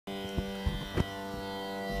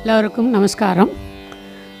எல்லோருக்கும் நமஸ்காரம்.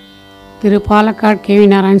 திரு பாலக்காட் கே.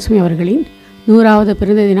 நாராயணசுவாமி அவர்களின் 100வது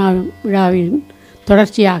பிறந்த தின விழாவின்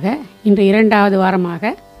தொடர்ச்சியாக இன்று 2வது வாரமாக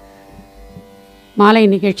மாலை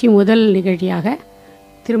நிகழ்ச்சி முதல் நிகழ்ச்சியாக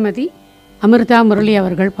திருமதி அமிர்தா முரளி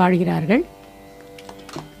அவர்கள் பாடுகிறார்கள்.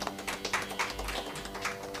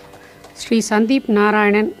 ஸ்ரீ சந்தீப்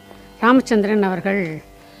நாராயணன் ராமச்சந்திரன் அவர்கள்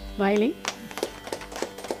வயலின்,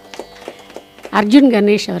 அர்ஜுன்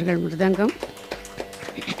கணேஷ் அவர்கள் மிருதங்கம்,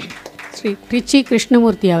 ஸ்ரீ ட்ரிச்சி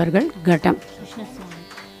கிருஷ்ணமூர்த்தி அவர்கள் கட்டம்,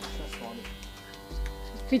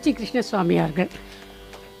 ட்ரிச்சி கிருஷ்ணசுவாமி அவர்கள்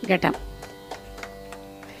கட்டம்.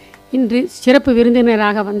 இன்று சிறப்பு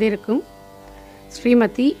விருந்தினராக வந்திருக்கும்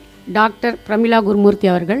ஸ்ரீமதி டாக்டர் பிரமிளா குருமூர்த்தி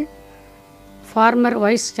அவர்கள், farmer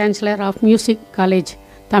vice chancellor of music college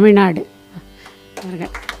Tamil Nadu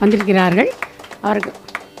அவர்கள் வந்திருக்கிறார்கள். அவர்கள்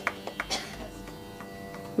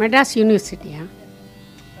மெட்ராஸ் யூனிவர்சிட்டியா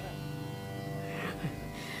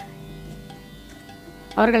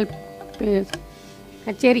அவர்கள்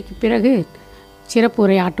கச்சேரிக்கு பிறகு சிறப்பு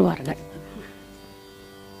உரை ஆற்றுவார்கள்.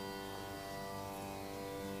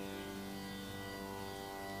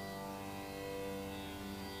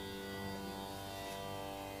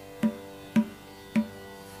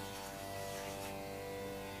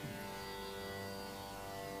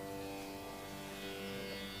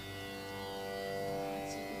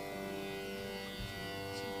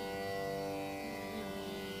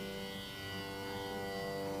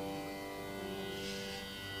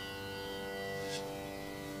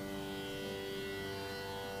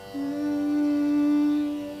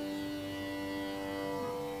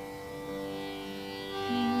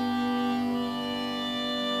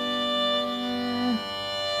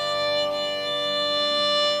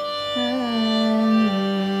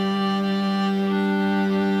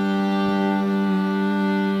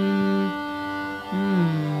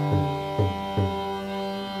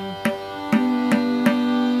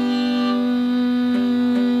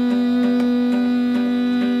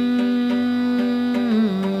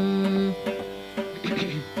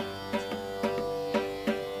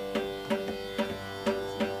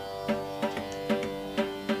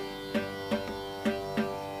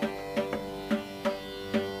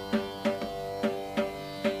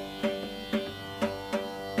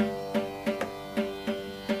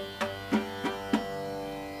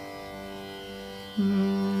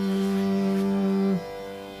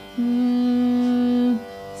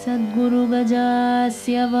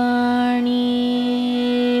 सद्गुरुगजास्य वाणी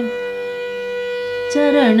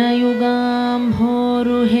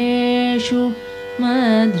चरणयुगाम्भोरुहेषु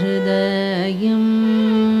मधृदयं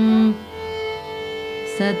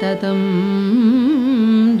सततं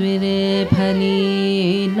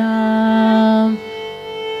द्विरेफलीला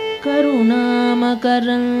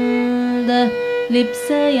करुणामकरन्द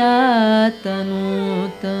लिप्सया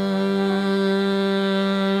तनूता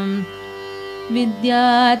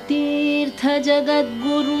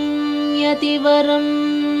विद्यातीर्थजगद्गुरुं यतिवरं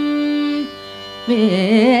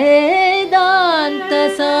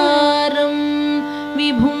वेदान्तसारं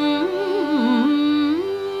विभुं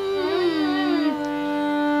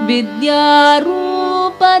विद्यारूपधरा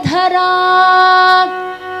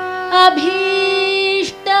अभीष्टवरदा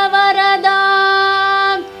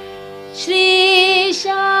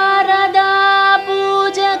श्रीशारदा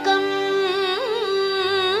पूजकम्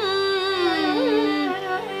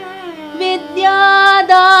विद्यादानरतं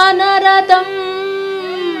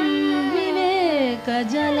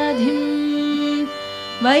विवेकजलधिं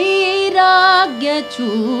वैराग्यचूडामणिं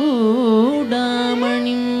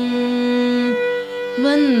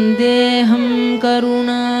वन्देऽहं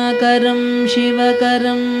करुणाकरं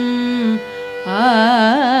शिवकरम्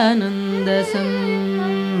आनन्दसंदायिनम्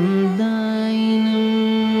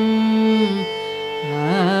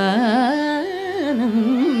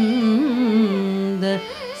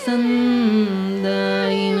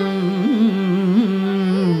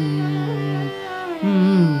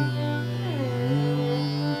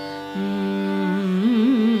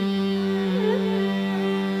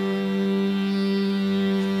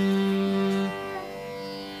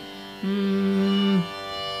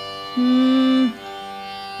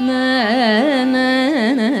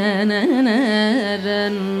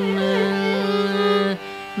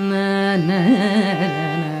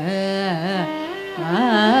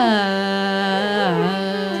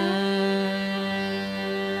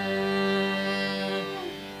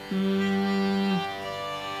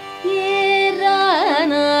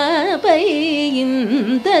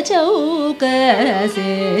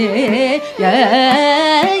चौकसे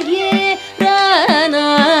ये राना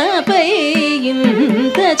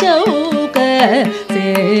पैंत चौकसे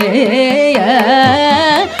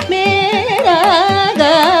मेरा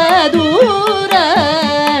गा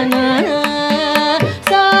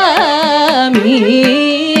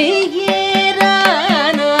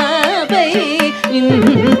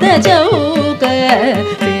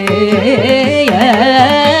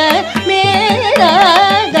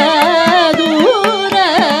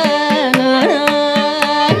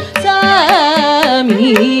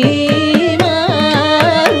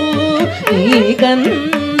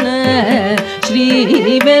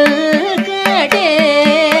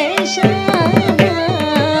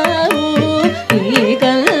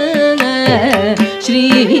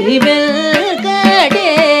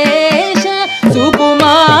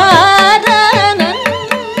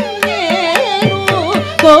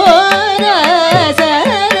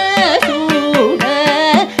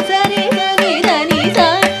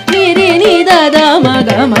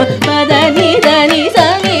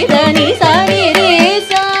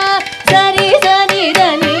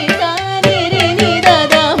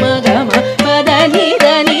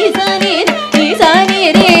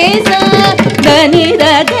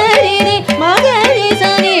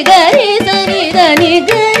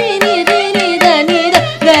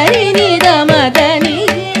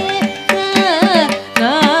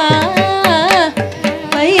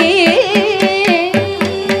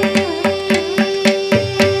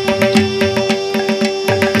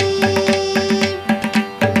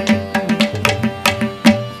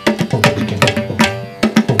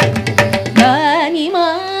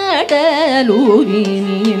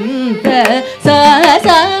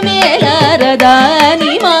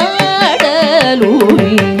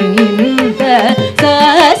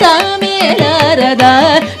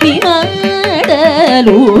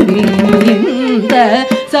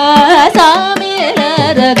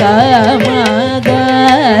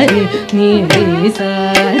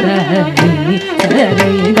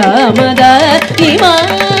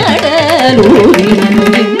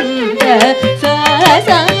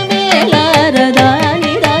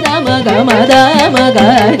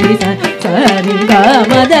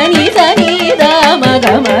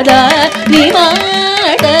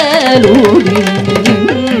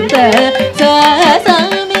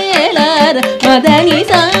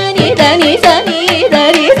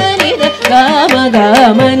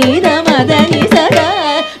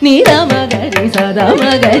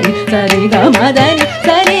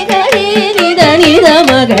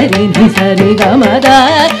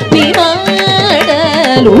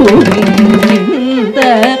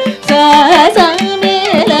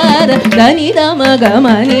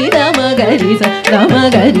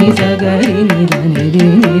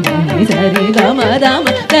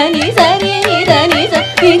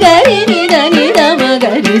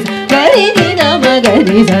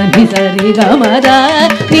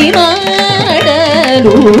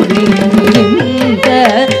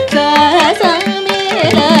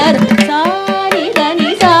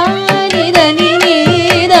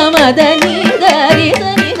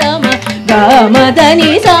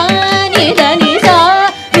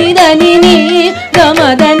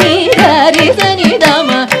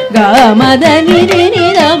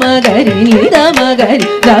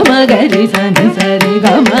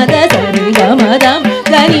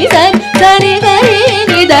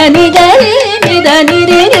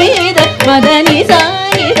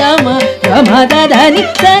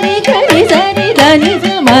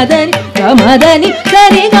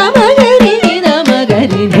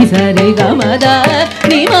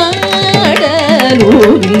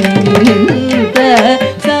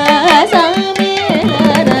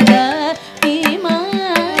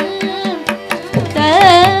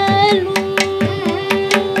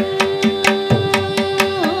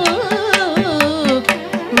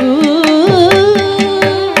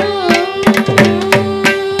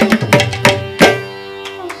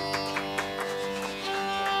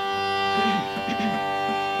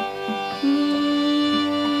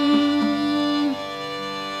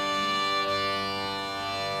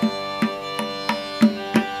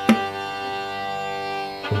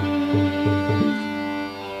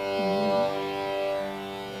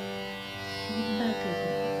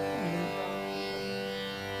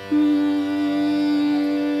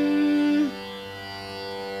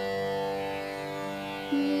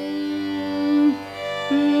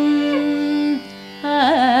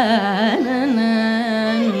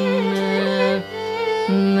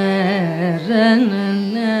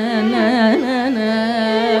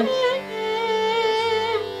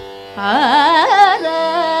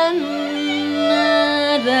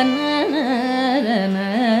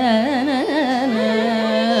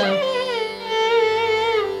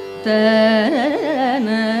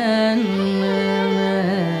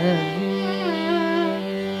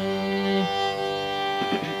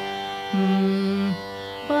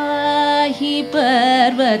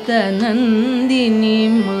पर्वतनन्दिनी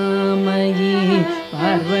मामयी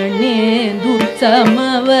पार्वणेन्दु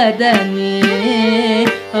समवदने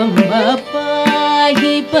अम्ब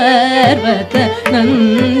पाहि पर्वत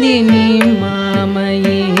नन्दिनी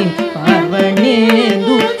मामयी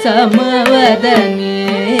पार्वणेन्दु समवदने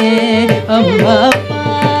अम्बा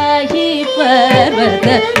पाहि पर्वत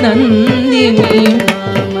नन्दिनी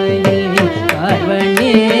मामयी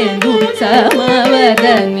पार्वणेन्दु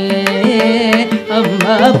समवदने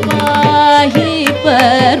अम्बा पाहि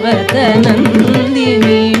पर्वत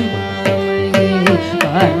नन्दिनी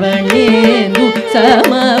पार्वणेन्दु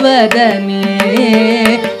समवदने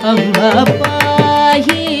अम्बा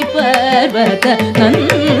पाहि पर्वत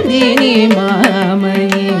नन्दिनी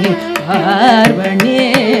मामयी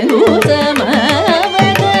पार्वणेन्दु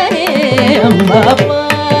समवदने अम्बा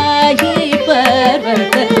पाहि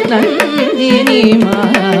पर्वत नन्दिनी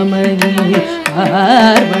मामयी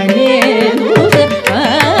पार्वणेन्दु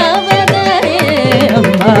समवदने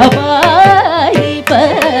अम्बा पाहि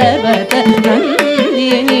पर्वत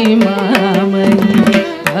नन्दिनी मामयी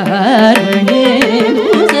पार्वणेन्दु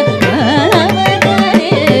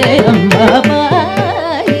समवदने अम्बा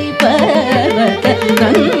पाहि पर्वत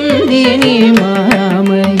नन्दिनी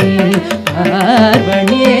मामयी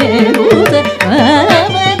पार्वणेन्दु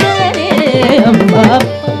समवदने अम्बा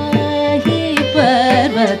पाहि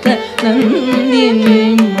पर्वत नन्दिनी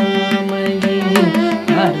मामयी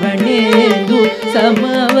पार्वणेन्दु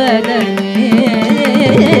समवदने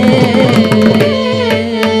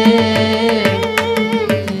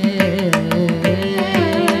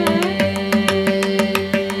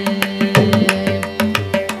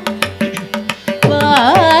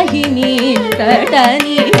वाहिनी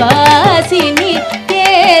तटनी वासिनी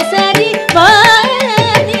केसरी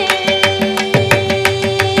वाणे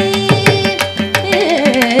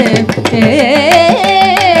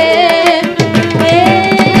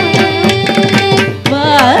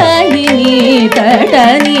वाहिनी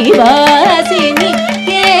तटनी वासिनी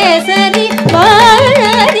केसरी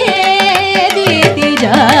वाणे दीति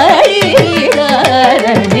जाडी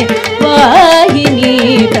गारणे वाहिनी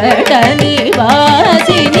तटनी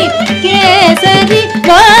वासिनी केसरी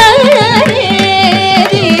वाणे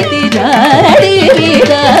दीति जाडी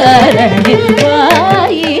गारणे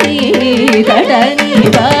वाहिनी तटनी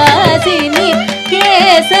वासिनी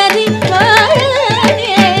केसरी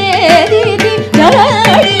वाणे दीति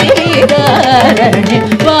जाडी गारणे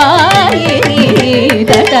वाहिनी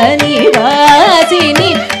तटनी वासिनी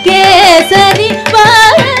केसरी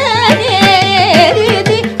वाणे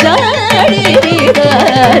दीति जाडी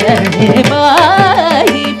गारणे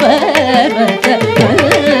पाहि पर्वत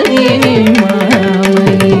नन्दिनी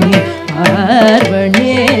मामयी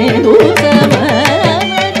पार्वणेन्दु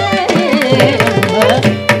समवदने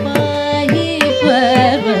पाहि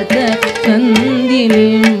पर्वत नन्दिनी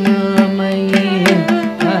मामयी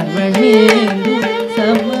पार्वणेन्दु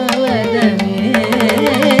समवदने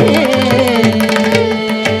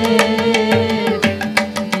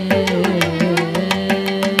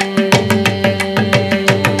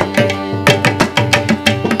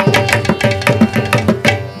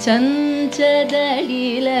चंचदळि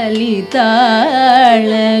ललिताळके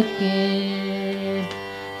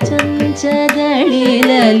चंचदळि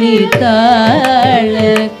ललिताळके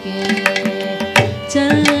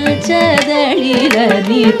चंचदळि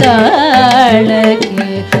ललिताळके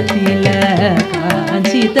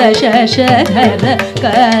तिलकाञ्चित शशधर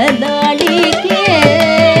कलाळिके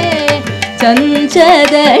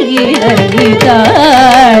चंचदळि ललिताळके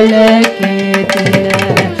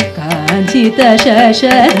कांचित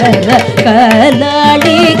शशधर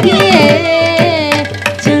कलाळिके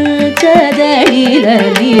चंचदळि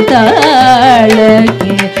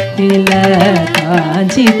ललिताळके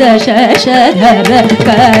तिलकाञ्चित शशधर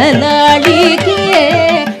कलाळिके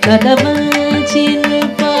नतवचिन्पालक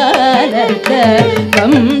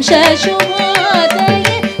वंशशुभोदये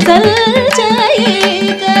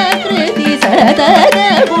सञ्चयिक कृति सतत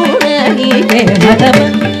गुणनिधे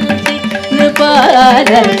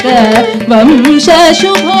नतवचिन्पालक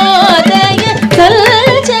वंशशुभोदये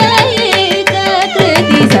सञ्चयिक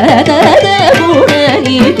कृति सतत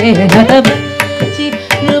गुणनिधे नतवचिन्पालक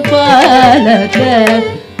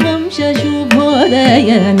वंशशुभोदय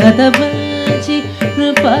नतवचिन्पालक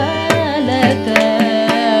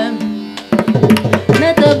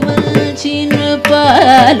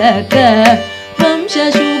नतवचिन्पालक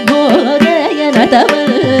वंशशुभोदय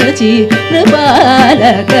नतवचिन्पालक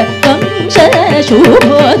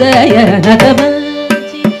वंशशुभोदय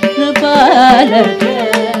नतवचिन्पालक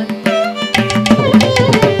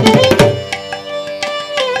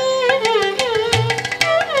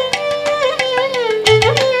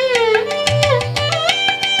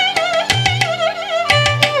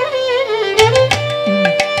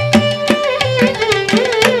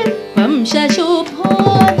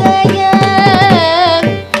वंशशुभोदय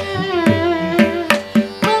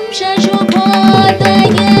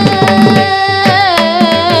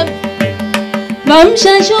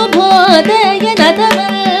शुभोदय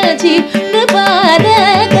नतमचि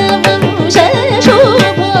नृपादक वंश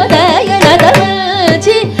शुभोदय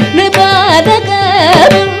नतमचि नृपादक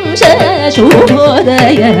वंश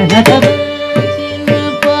शुभोदय नतमचि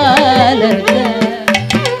नृपालक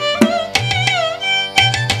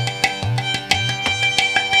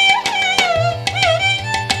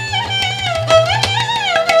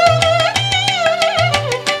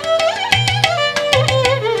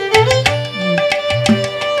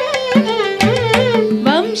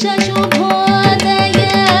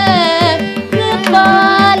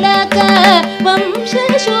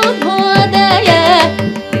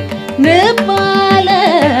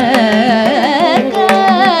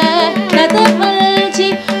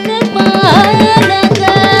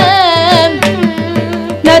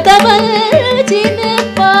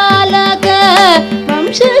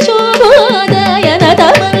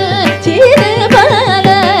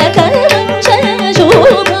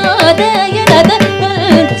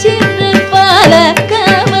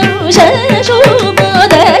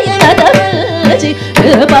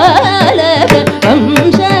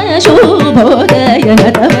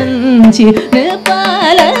नतमंचि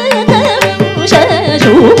नृपालक वंश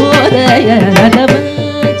शुभोदय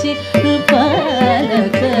नतमंचि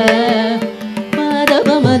नृपालक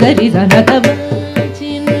पादपमगरि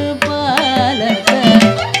नतमंचि नृपालक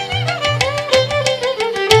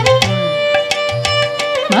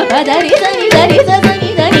मपदरि सनि दरि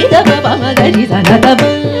सनि दरि दपमगरि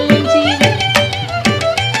नतमंचि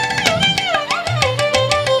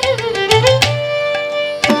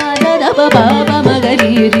Baba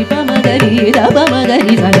magari ripa magari raba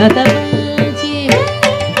magari sanata panchi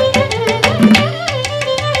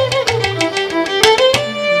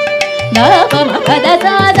Daba magada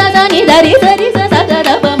sa sa sa ni dari sari sa sa sa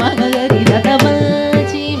daba magari rata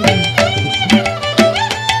panchi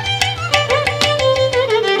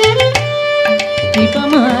Ripa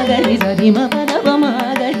magari sari ma pada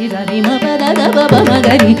magari sari ma pada daba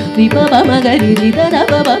magari ripa magari rita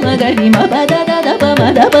daba magari ma pada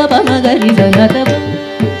daba magari sanata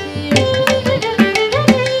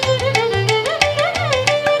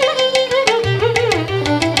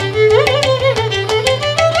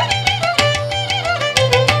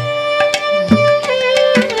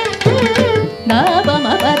daba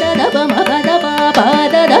ma pada daba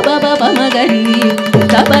magari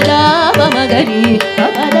daba daba magari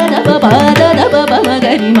pada daba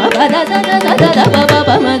magari ma pada sa sa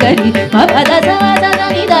daba magari ma pada sa sa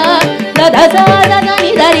ni da da sa da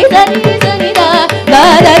ni da ri da ni da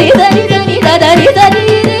da ri da ni da da ri da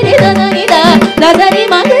ni da ni da da ri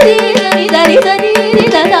ma ri ni da ri da ni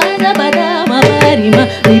da da ba da ma ri ma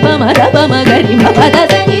ri pa ma da ba ma ga ri ma pa da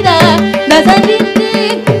sa ni da sa ri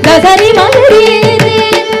da sa ri ma ri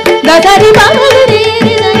da sa ri ma ri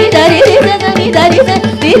da ni da ri da ni da ri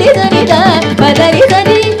da ni da pa da ri da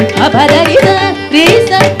ni pa da ri da ri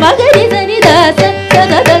sa ma ga ri da ni da sa da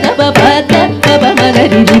da da ba pa da ba ma ga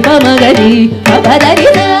ri pa ma ga ri pa da ri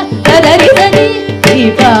da ni ri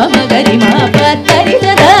pa ma ga ri ma pa da ri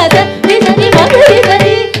da sa ri sa ni ma ga ri da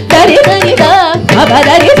ni da ni da ma pa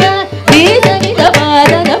da ri da ni da pa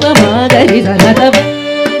da ba ma ga ri da na da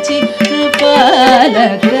chi pa la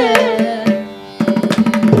ka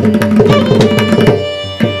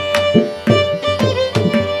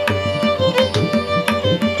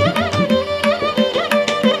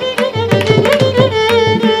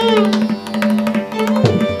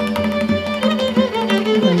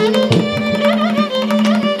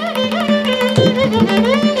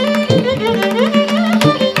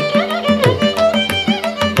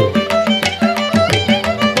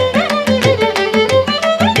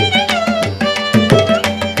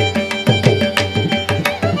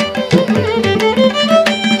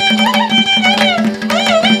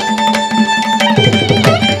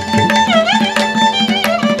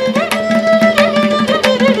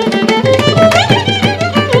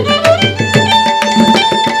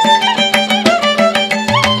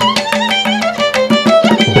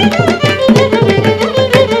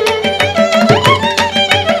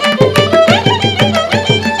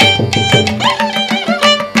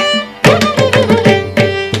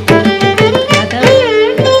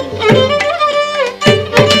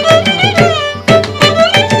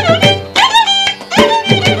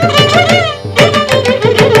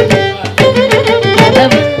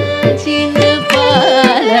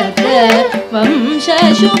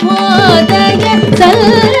शुभोदय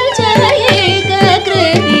संचयिक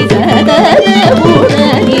कृति सतत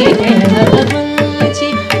गुणनि गणपति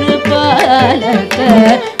कृपालक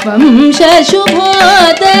वंश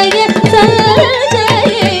शुभोदय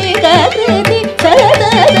संचयिक कृति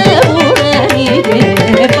सतत गुणनि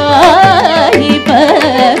पाहि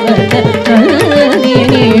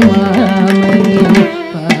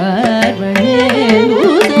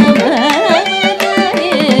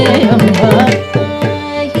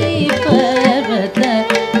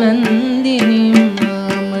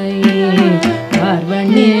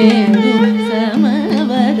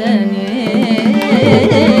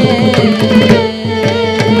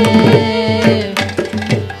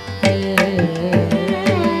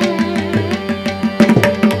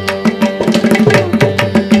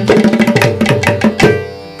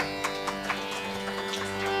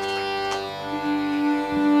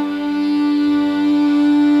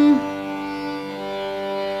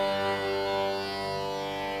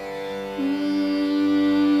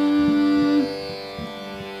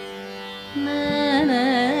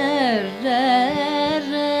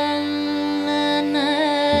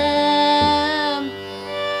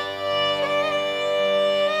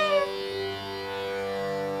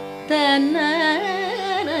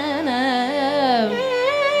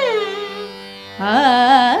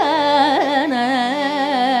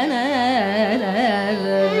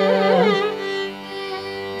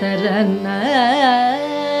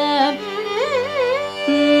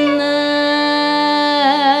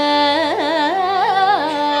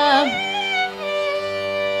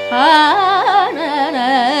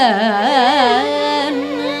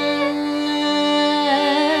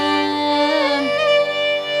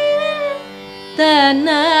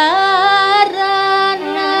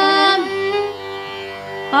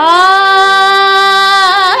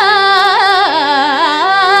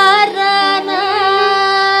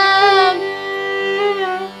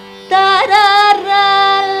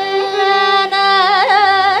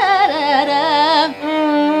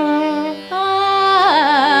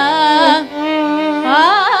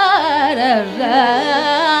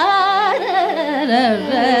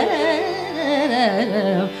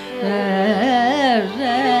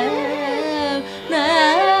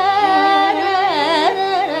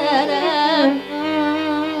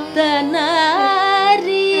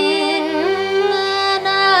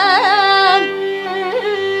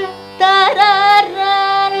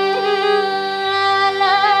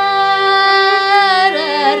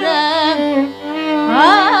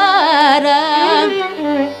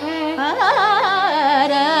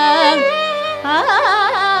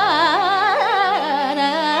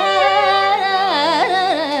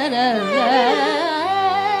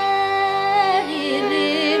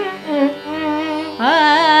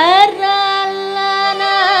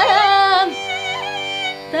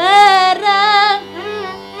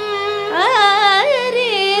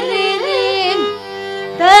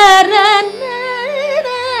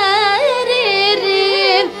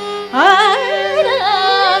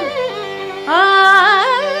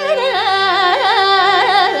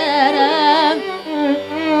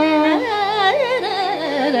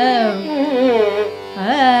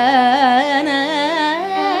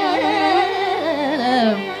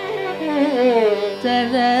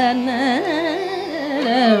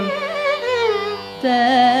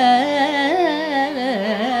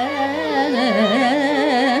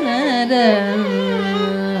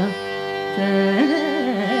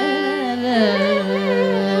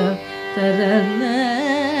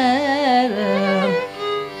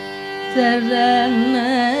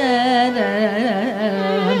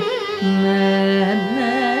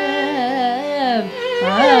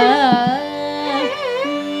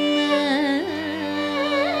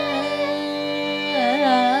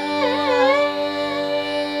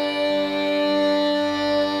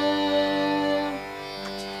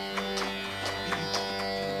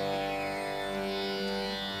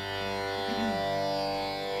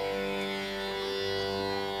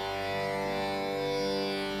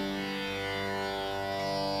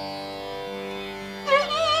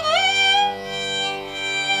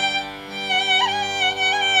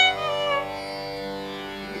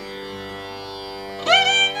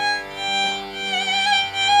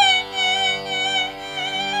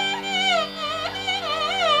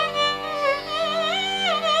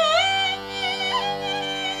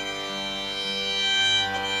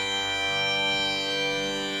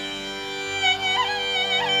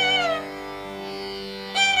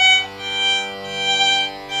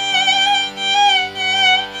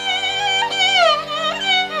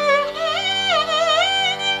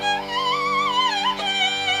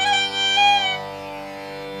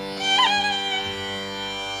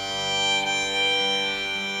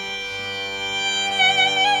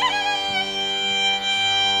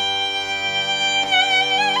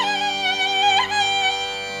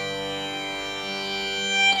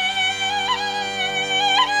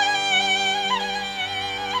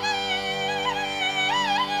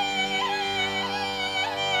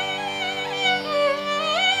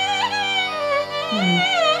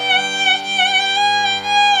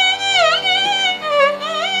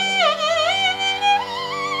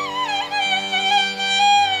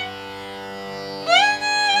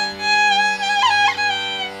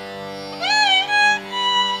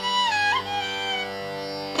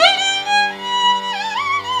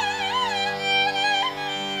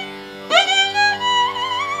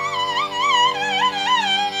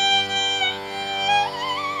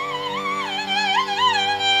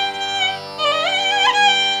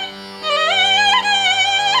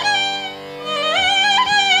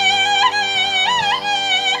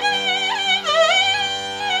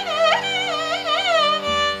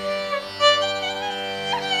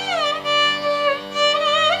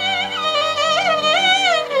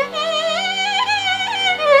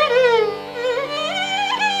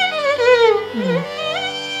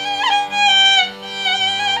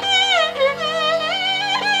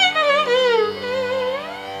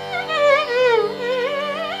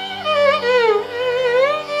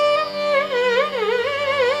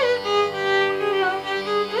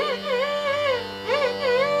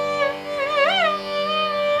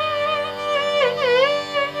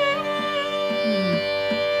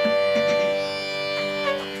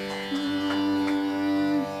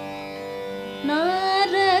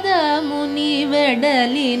ముని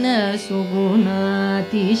వెడలిన సుగుణాతిశయము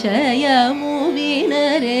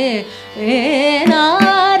వినరే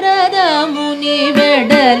నారద ముని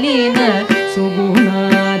వెడలిన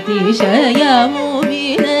సుగుణాతిశయము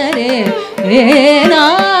వినరే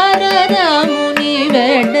నారద ముని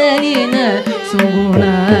వెడలిన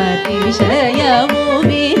సుగుణాతిశయము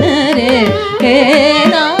వినరే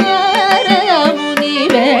నారద ముని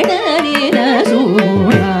వెడలిన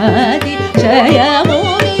సుగుణాతిశయము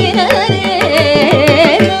వినరే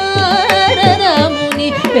నారద ముని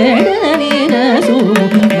వెడలిన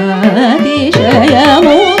సుగుణాతిశయము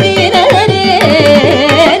వినరే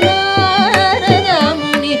నారద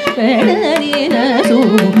ముని వెడలిన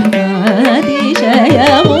సుగుణాతిశయము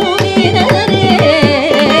వినరే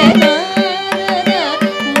నారద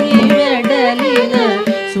ముని వెడలిన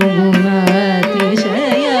సుగుణాతిశయము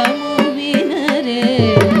వినరే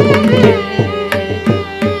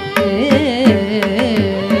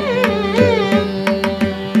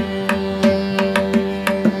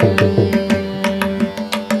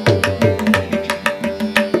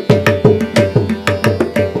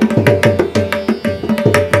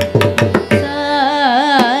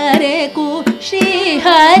సారెకు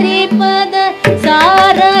శ్రీహరిపద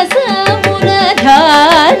సారసమున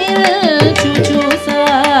ధ్యానించుచు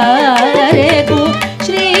సారెకు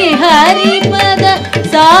శ్రీహరిపద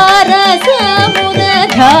సారసమున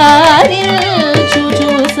ధ్యానించుచు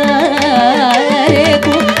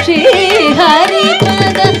సారెకు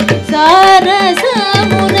శ్రీహరిపద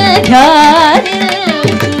సారసమున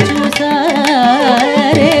ధ్యానించుచు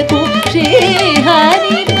సారెకు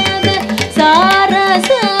శ్రీహరిపద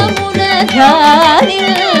సారసమున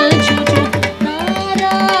ధ్యానించుచు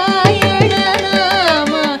Narayana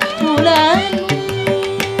నామములను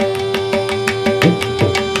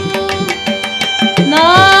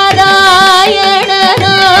Narayana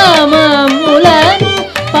నామములను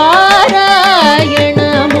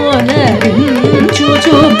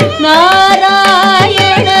పారాయణమునరించుచు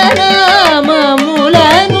Narayana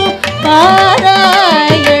నామములను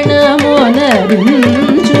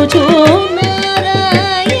పారాయణమునరించుచు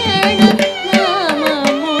Narayana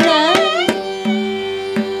నామములను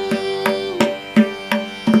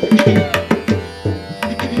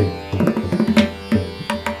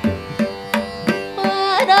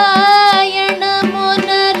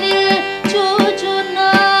పారాయణమునరించుచు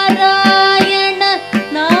Narayana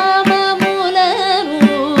నామములను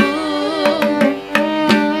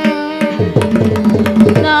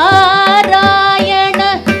Narayana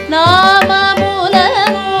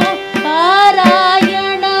నామములను పారాయణమునరించుచు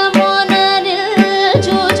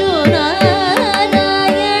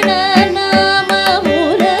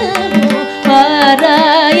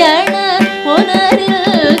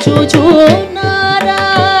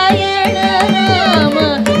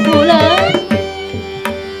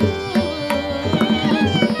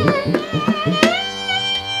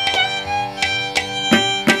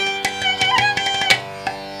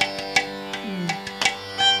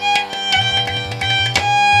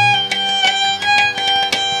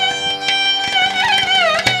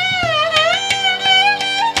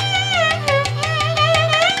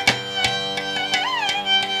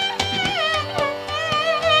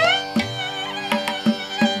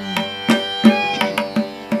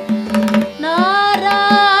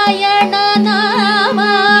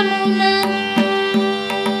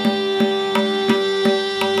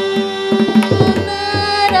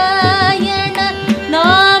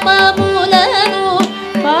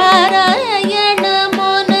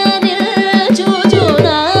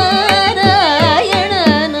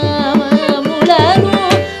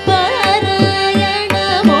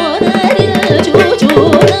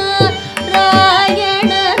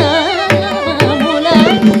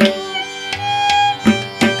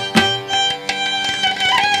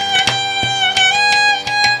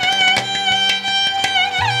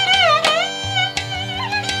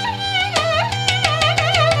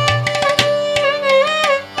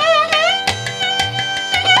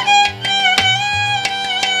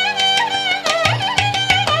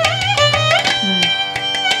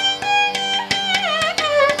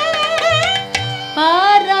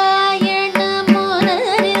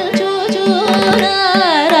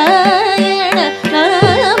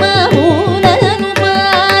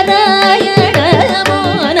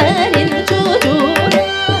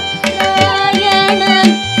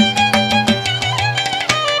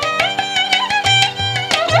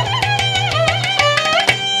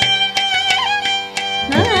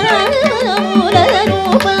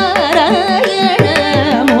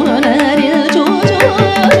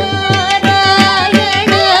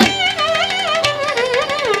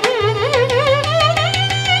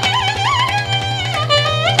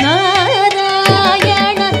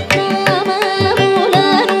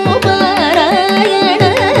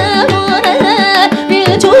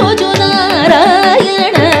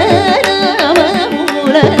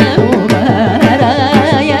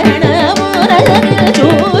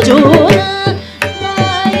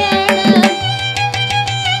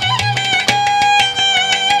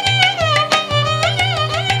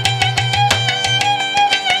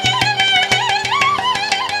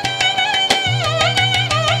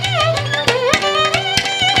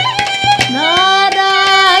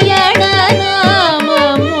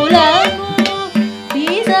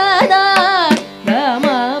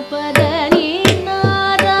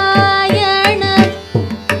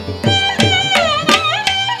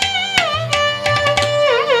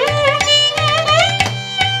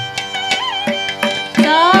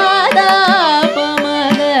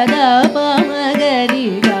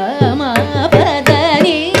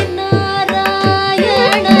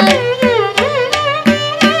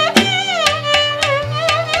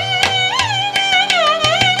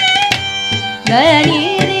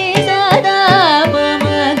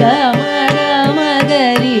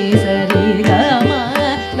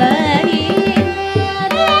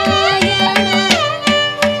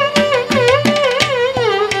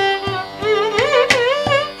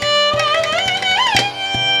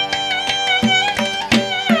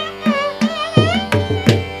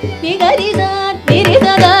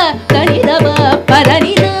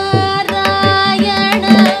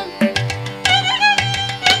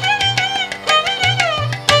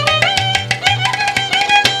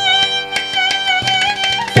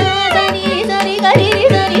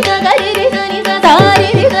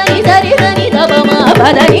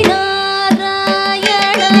padani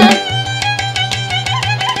narayana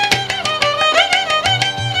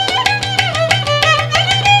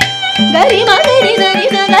gari magari sani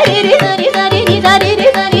sa gari ri sani sari ni sari ri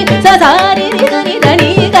sani sa sari ri sani dani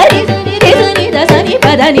gari sani ri sani da sani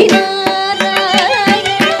padani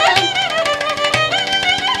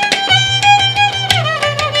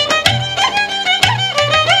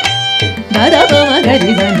da ba ma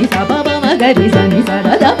gari sani sa ba ba ma gari sani sa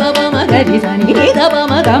da ba ba ma gari sani ni da ba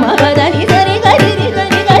ma ga ma padani sari gari ri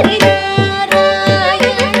sani gari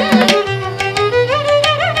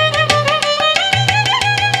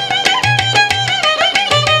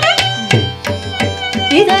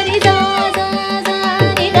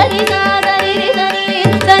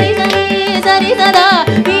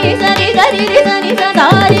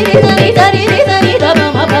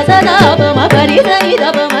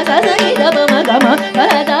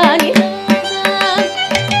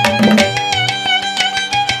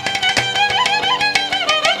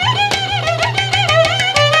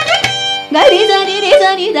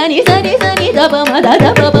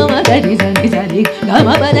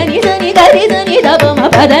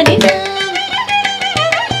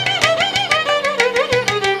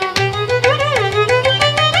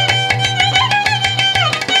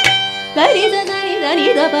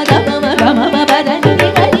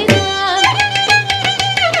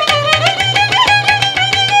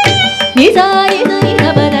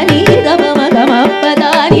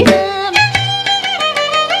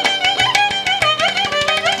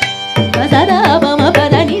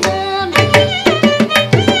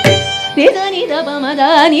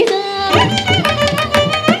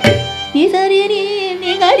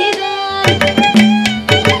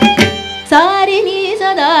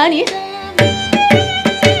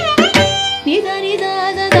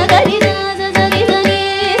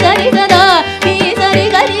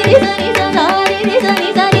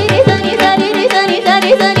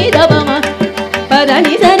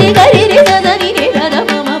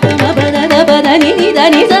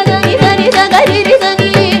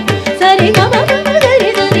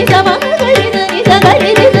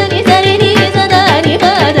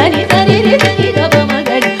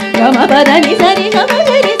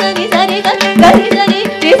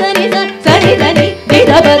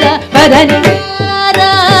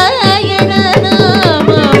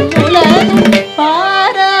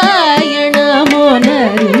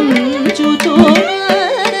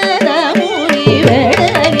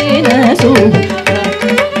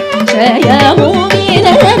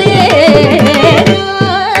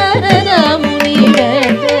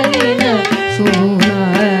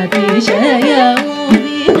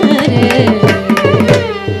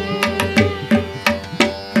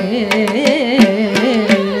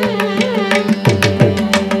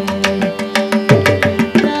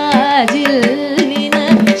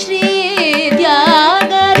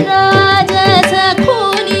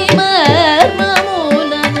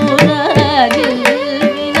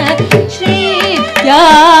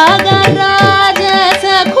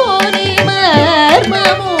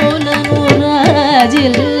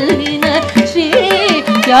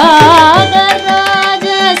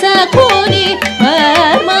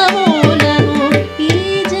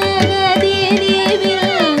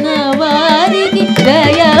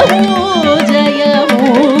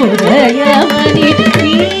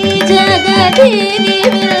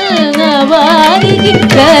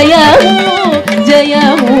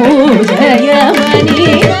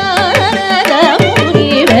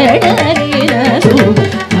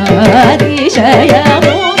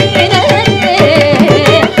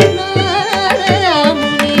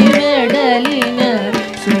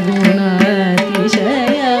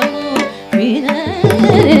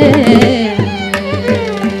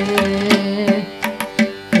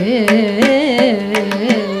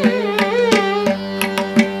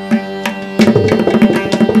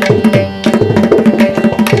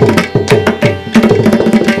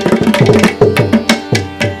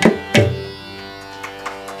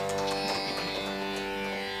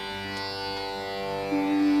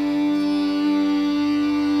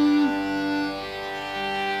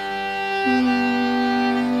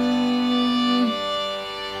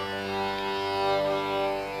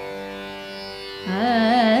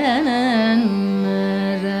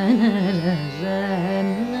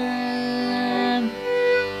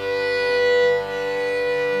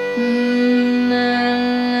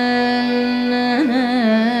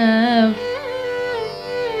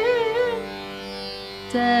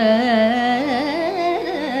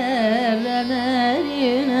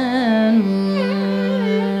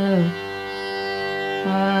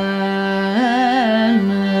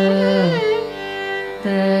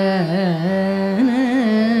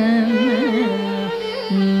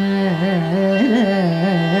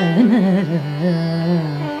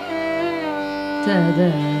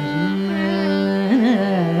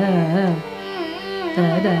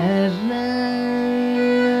Da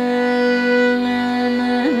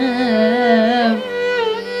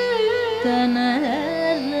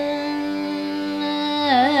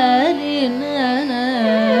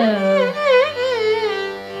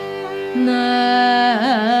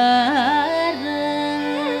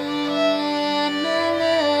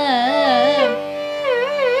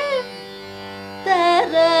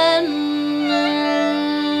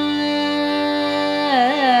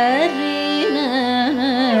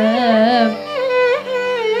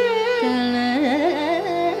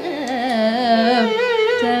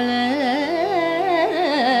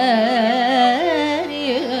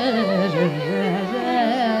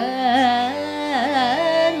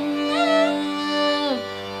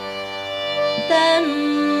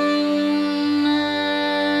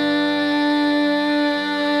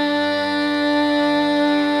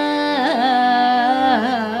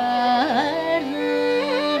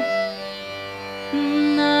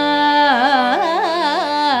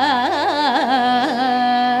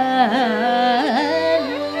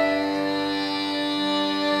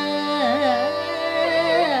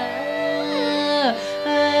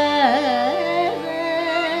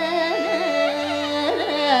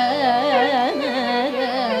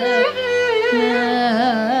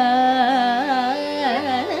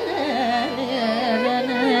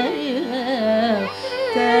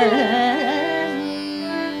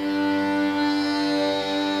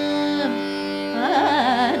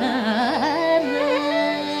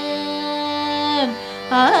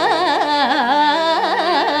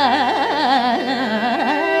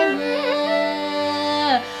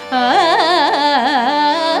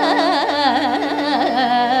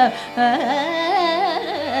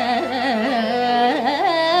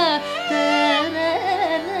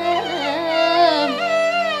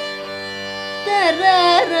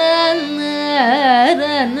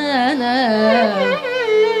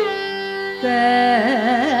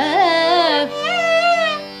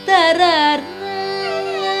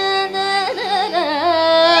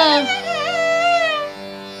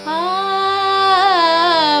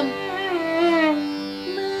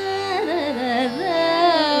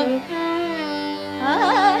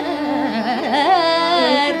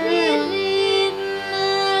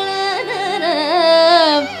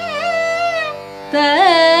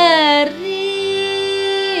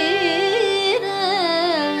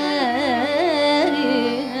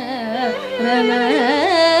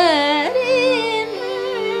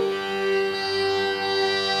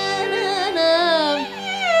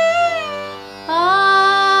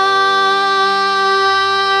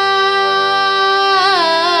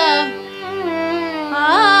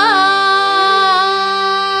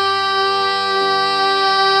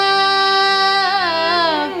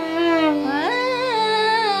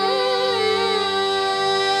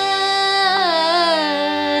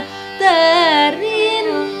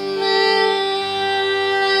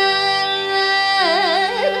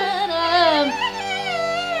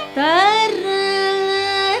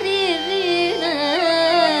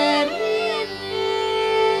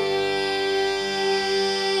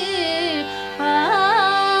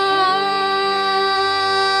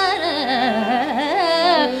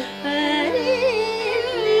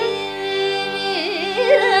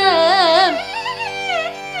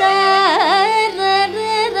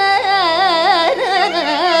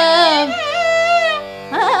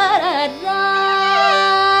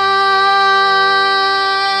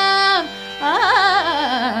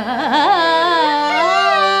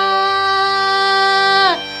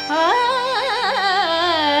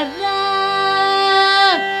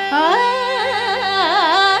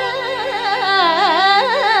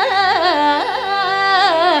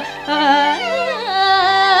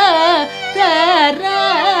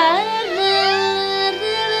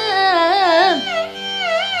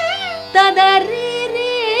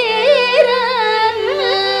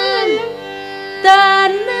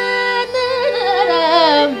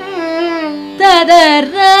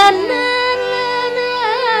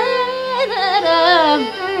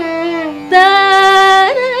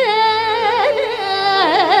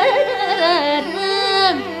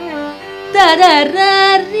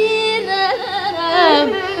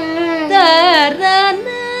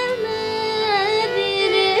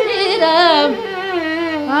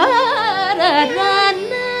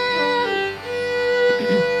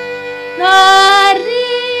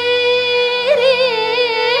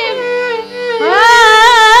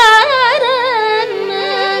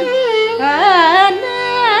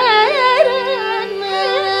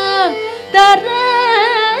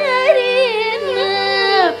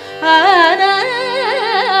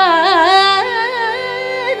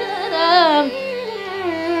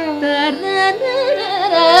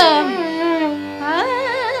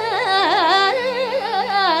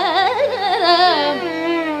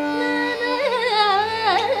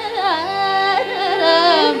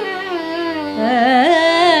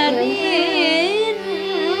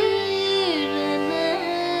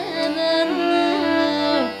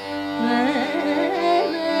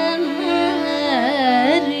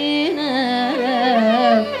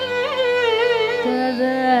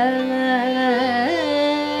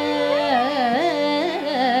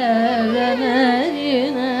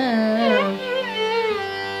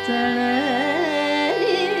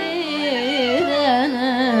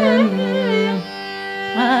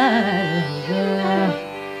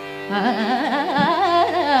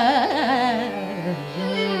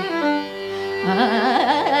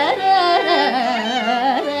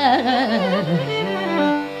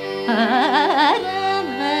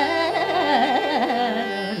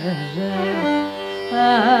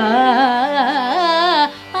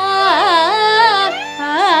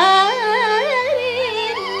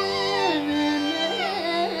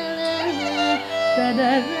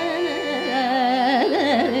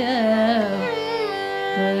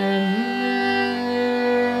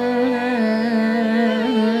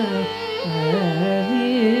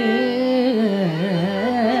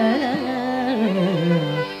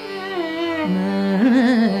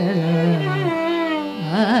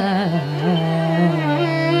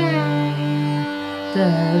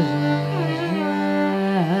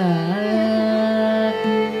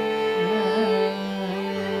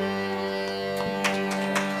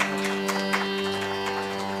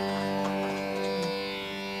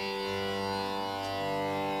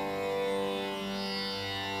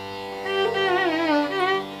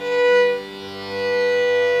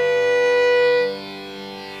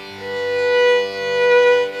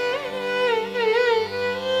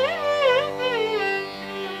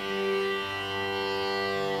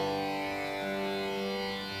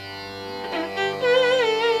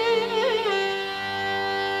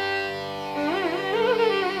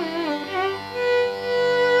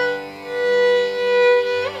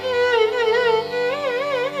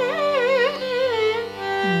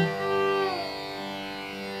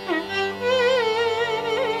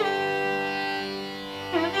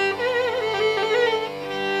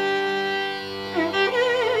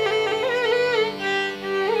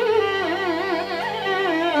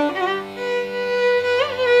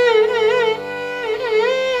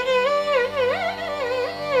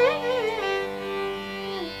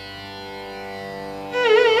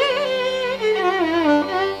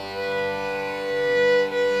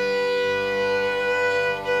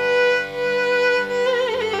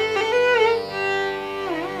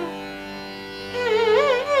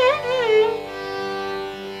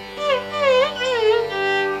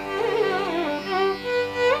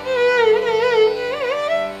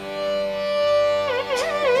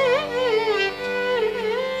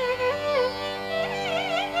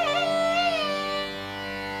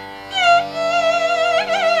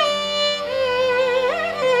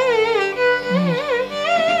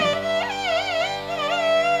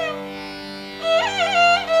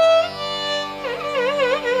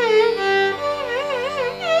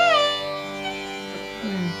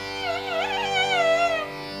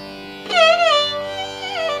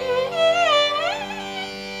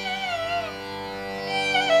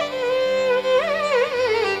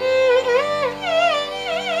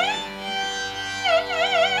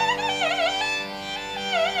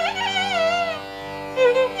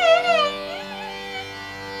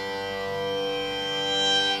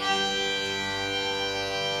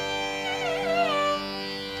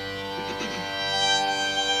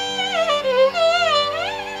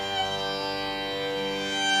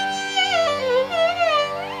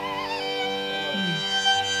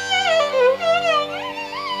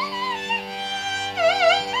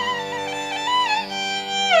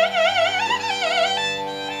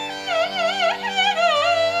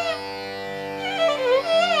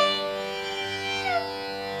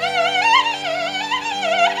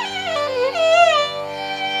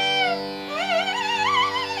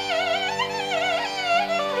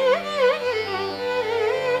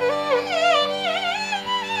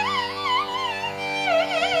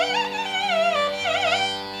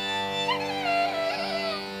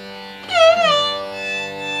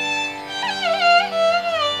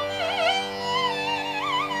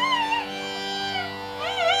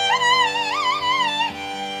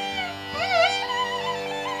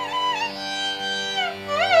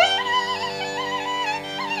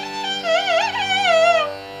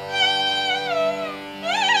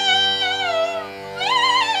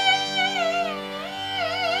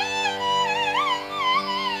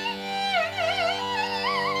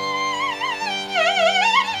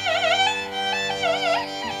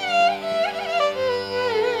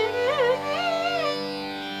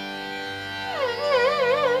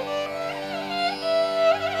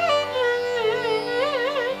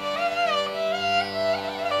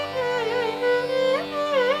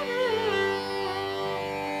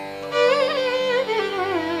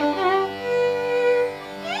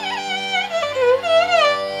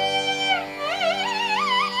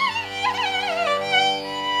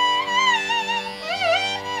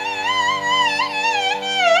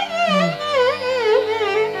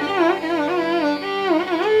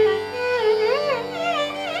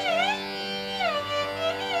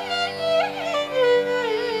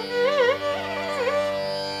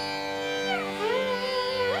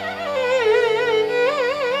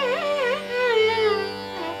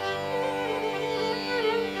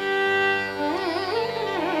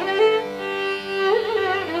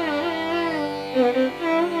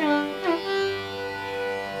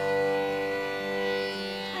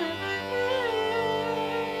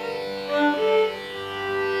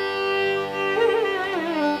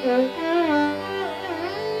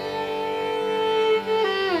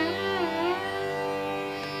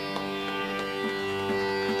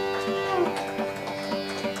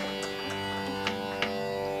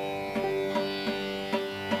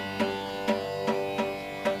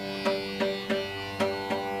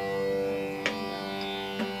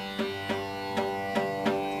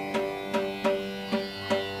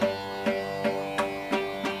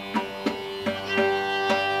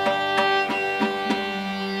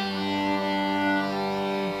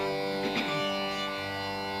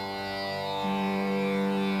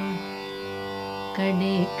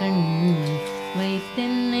கடை கண்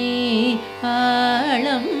வைத்தென்னை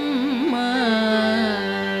ஆளம்மா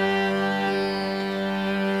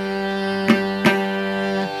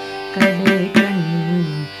கடை கண்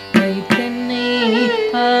வைத்தென்னை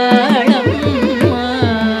ஆளம்மா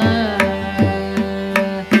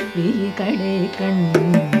விழி கடை கண்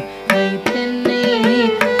வைத்தென்னை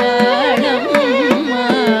ஆளம்மா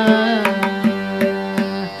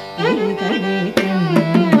விழி கடை கண்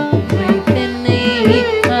வைத்தென்னை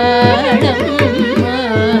ஆளம்மா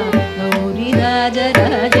கௌரி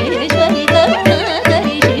ராஜராஜேஸ்வரி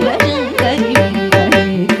கருணாகரி சிவசங்கரி விழி கடை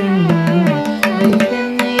கண்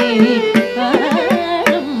வைத்தென்னை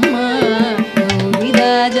ஆளம்மா கௌரி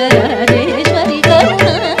ராஜராஜேஸ்வரி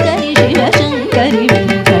கருணாகரி சிவசங்கரி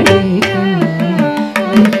விழி கடை கண்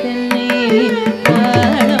வைத்தென்னை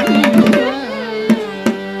ஆளம்மா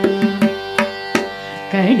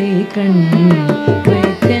கடை கண்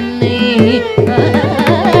வைத்தென்னை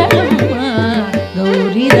ஆளம்மா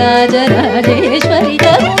கௌரி ராஜராஜேஸ்வரி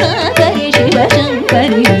கருணாகரி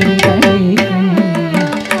சிவசங்கரி விழி கடை கண்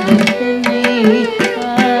வைத்தென்னை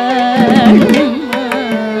ஆளம்மா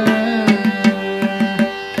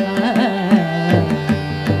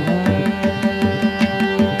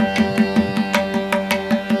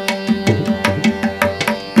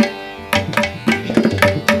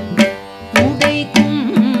உடைக்கும்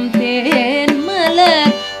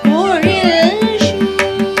தேன்மலர் பொழில்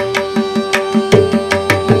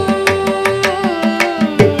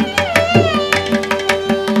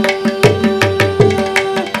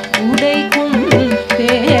உடைக்கும்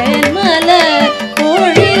தேன்மலர்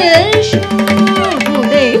பொழில்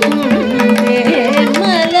உடைக்கும்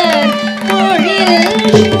தேன்மலர் பொழில்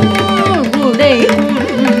உடைக்கும்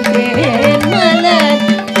தேன்மலர்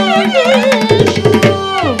பொழில்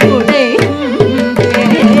உடைக்கும்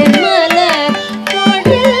தேன்மலர்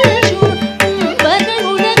பொழில் பகல்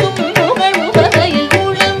உலகும் புகழ் உவகையில்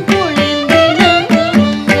உளம் குளிர்ந்திலங்கும்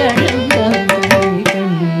மங்களம்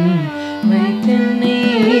கண் வைத்தென்னை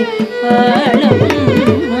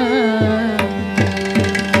ஆளம்மா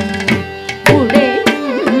உடைக்கும்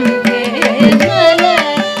தேன்மலர்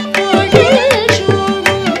பொழில்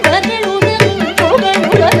பகல் உலகும் புகழ்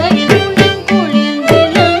உவகையில் உளம்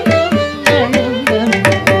குளிர்ந்திலங்கும்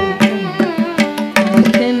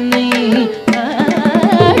தென்னை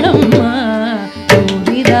ஆளம்மா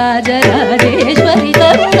கௌரி ராஜராஜேஸ்வரி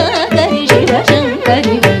கருணாகரி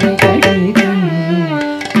சிவசங்கரி விழி கடை கண்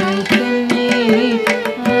தென்னை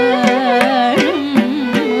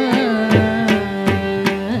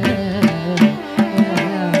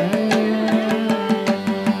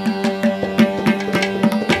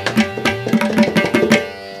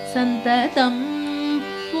சந்ததம்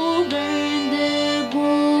புகழ்ந்து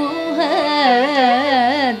குஹதாசன்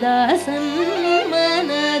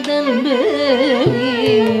மனதன்பு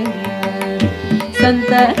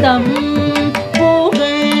சந்ததம்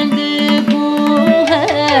புகழ்ந்து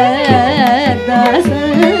குஹதாசன்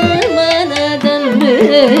மனதன்பு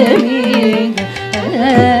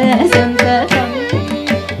சந்ததம்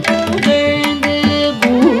புகழ்ந்து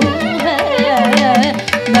குஹதாசன்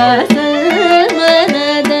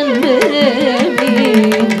மனதன்பு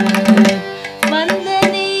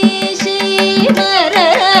வந்தனே ஸ்ரீமரக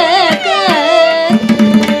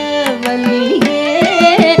வல்லியே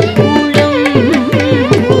உளம்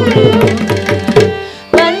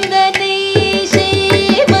வந்தனே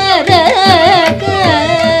ஸ்ரீமரக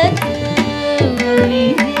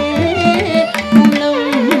வல்லியே உளம்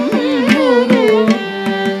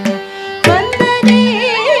வந்தனே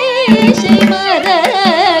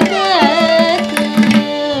ஸ்ரீமரக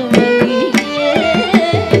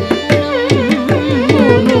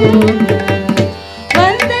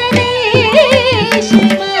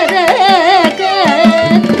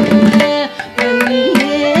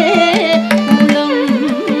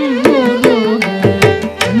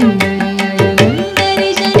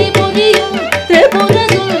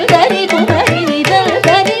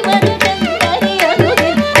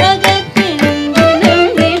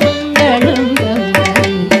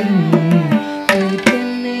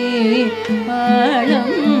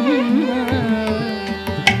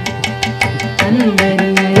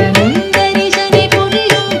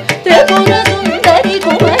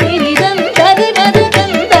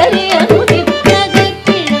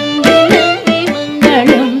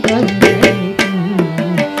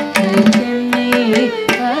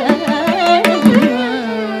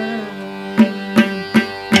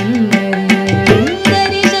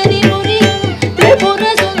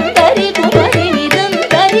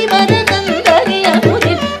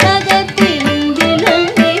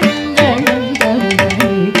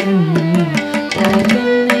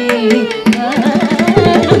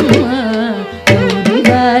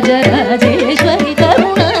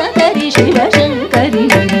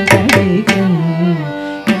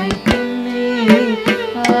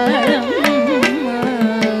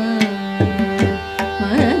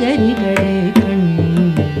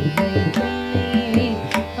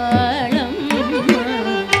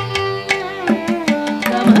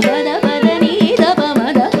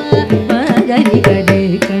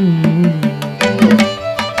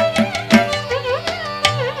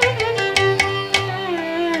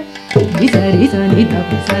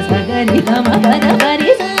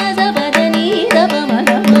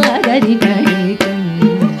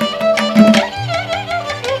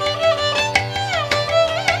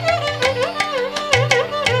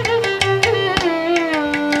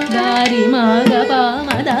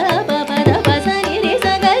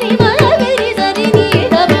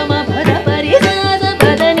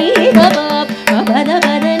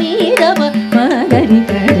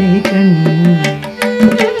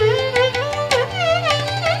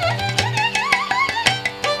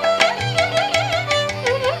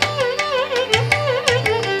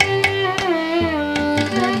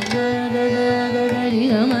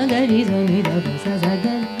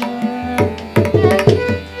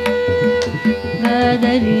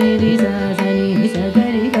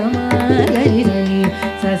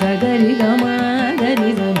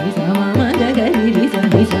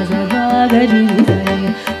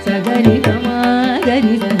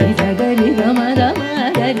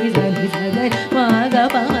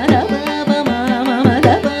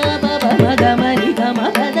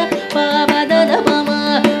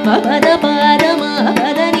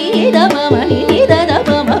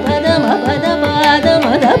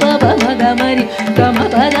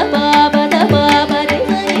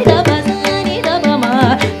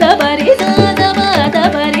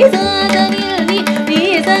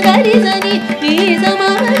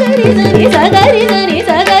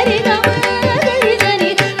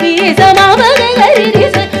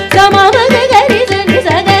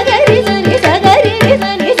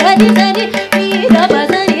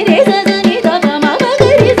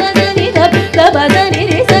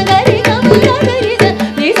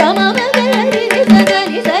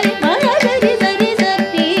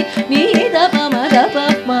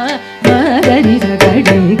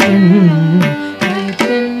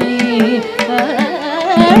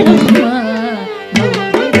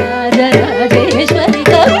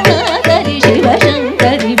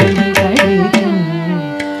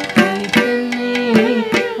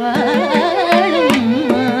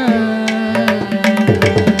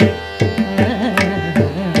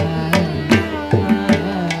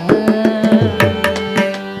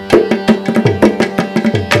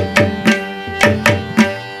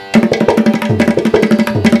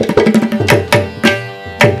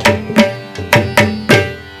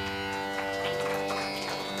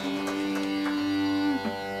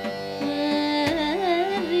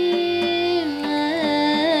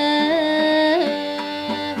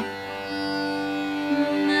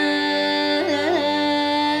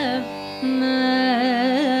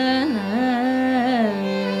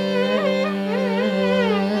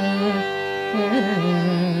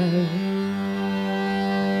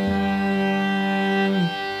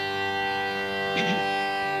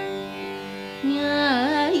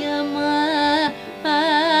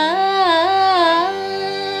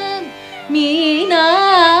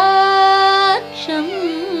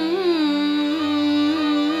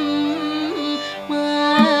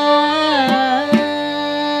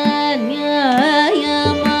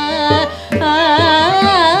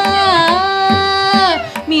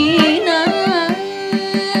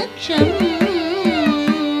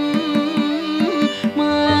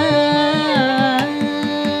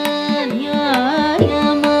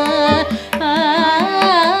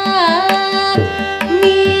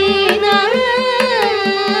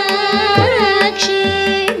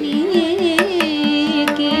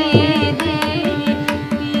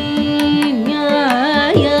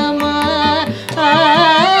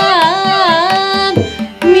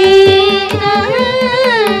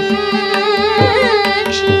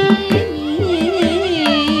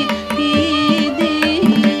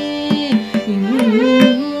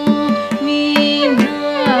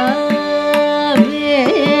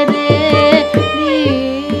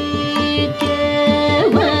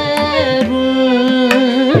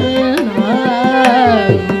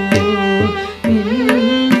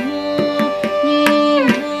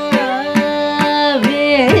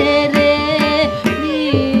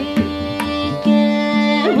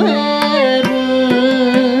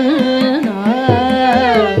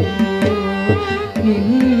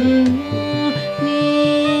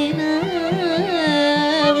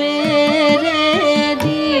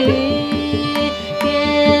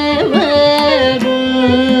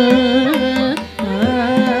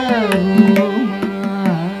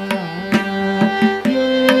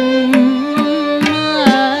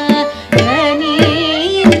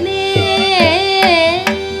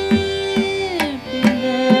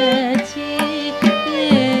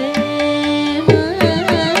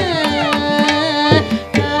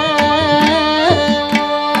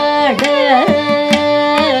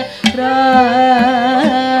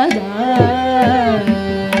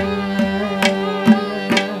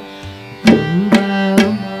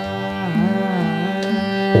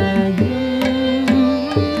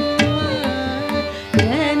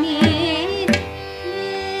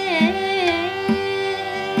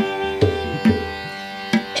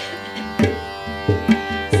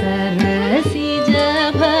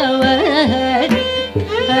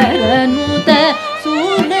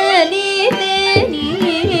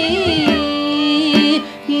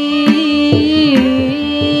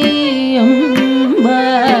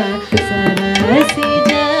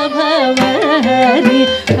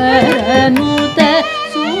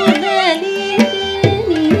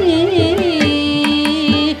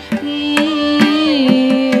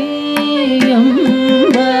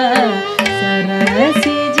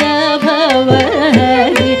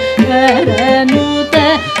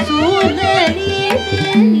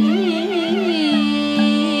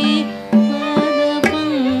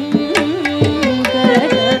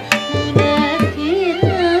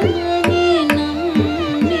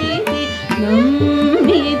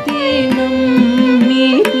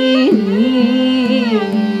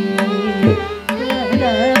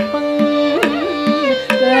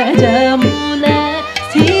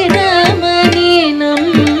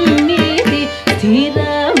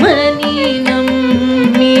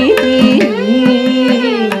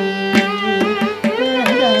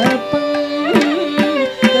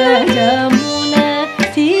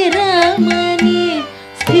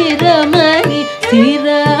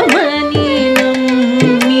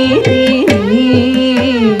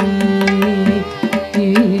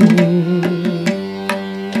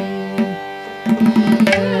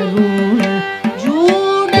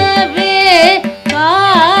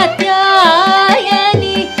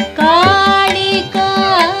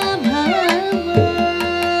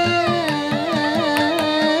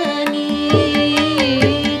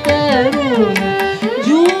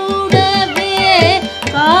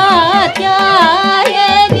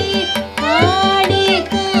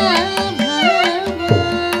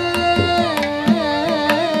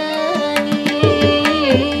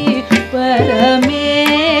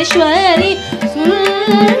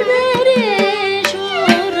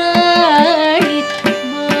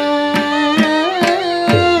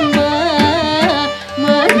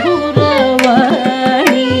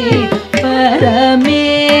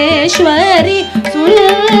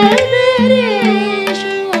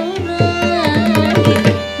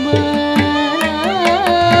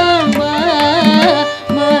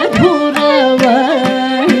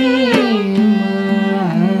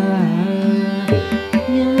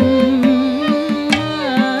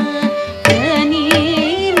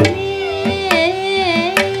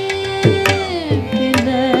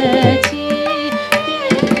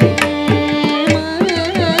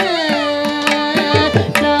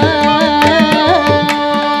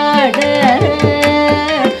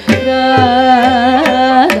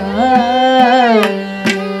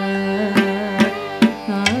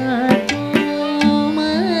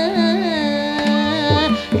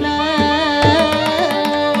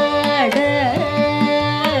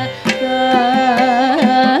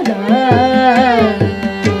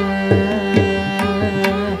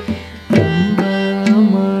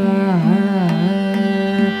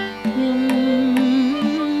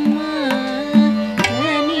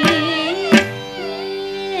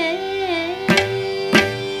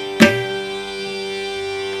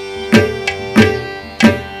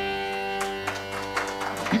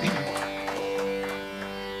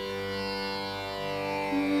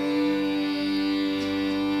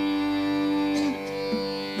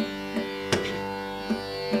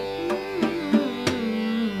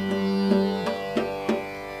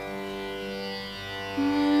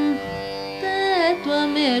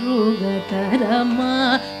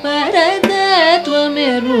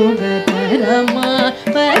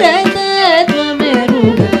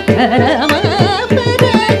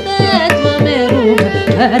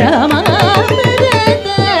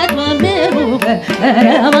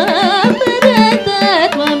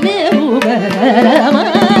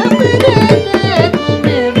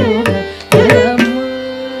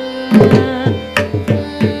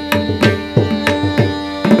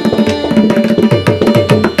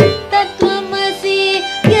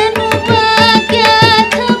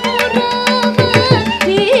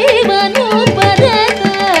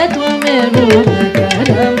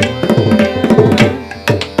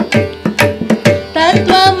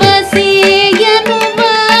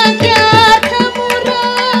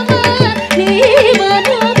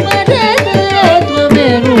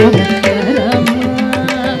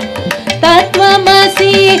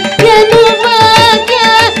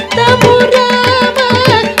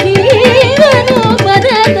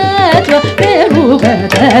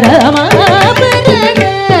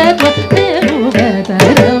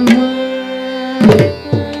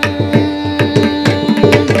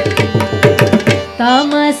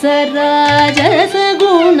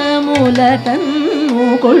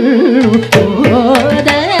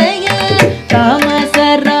तामस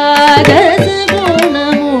राजस गुण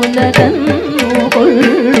मूल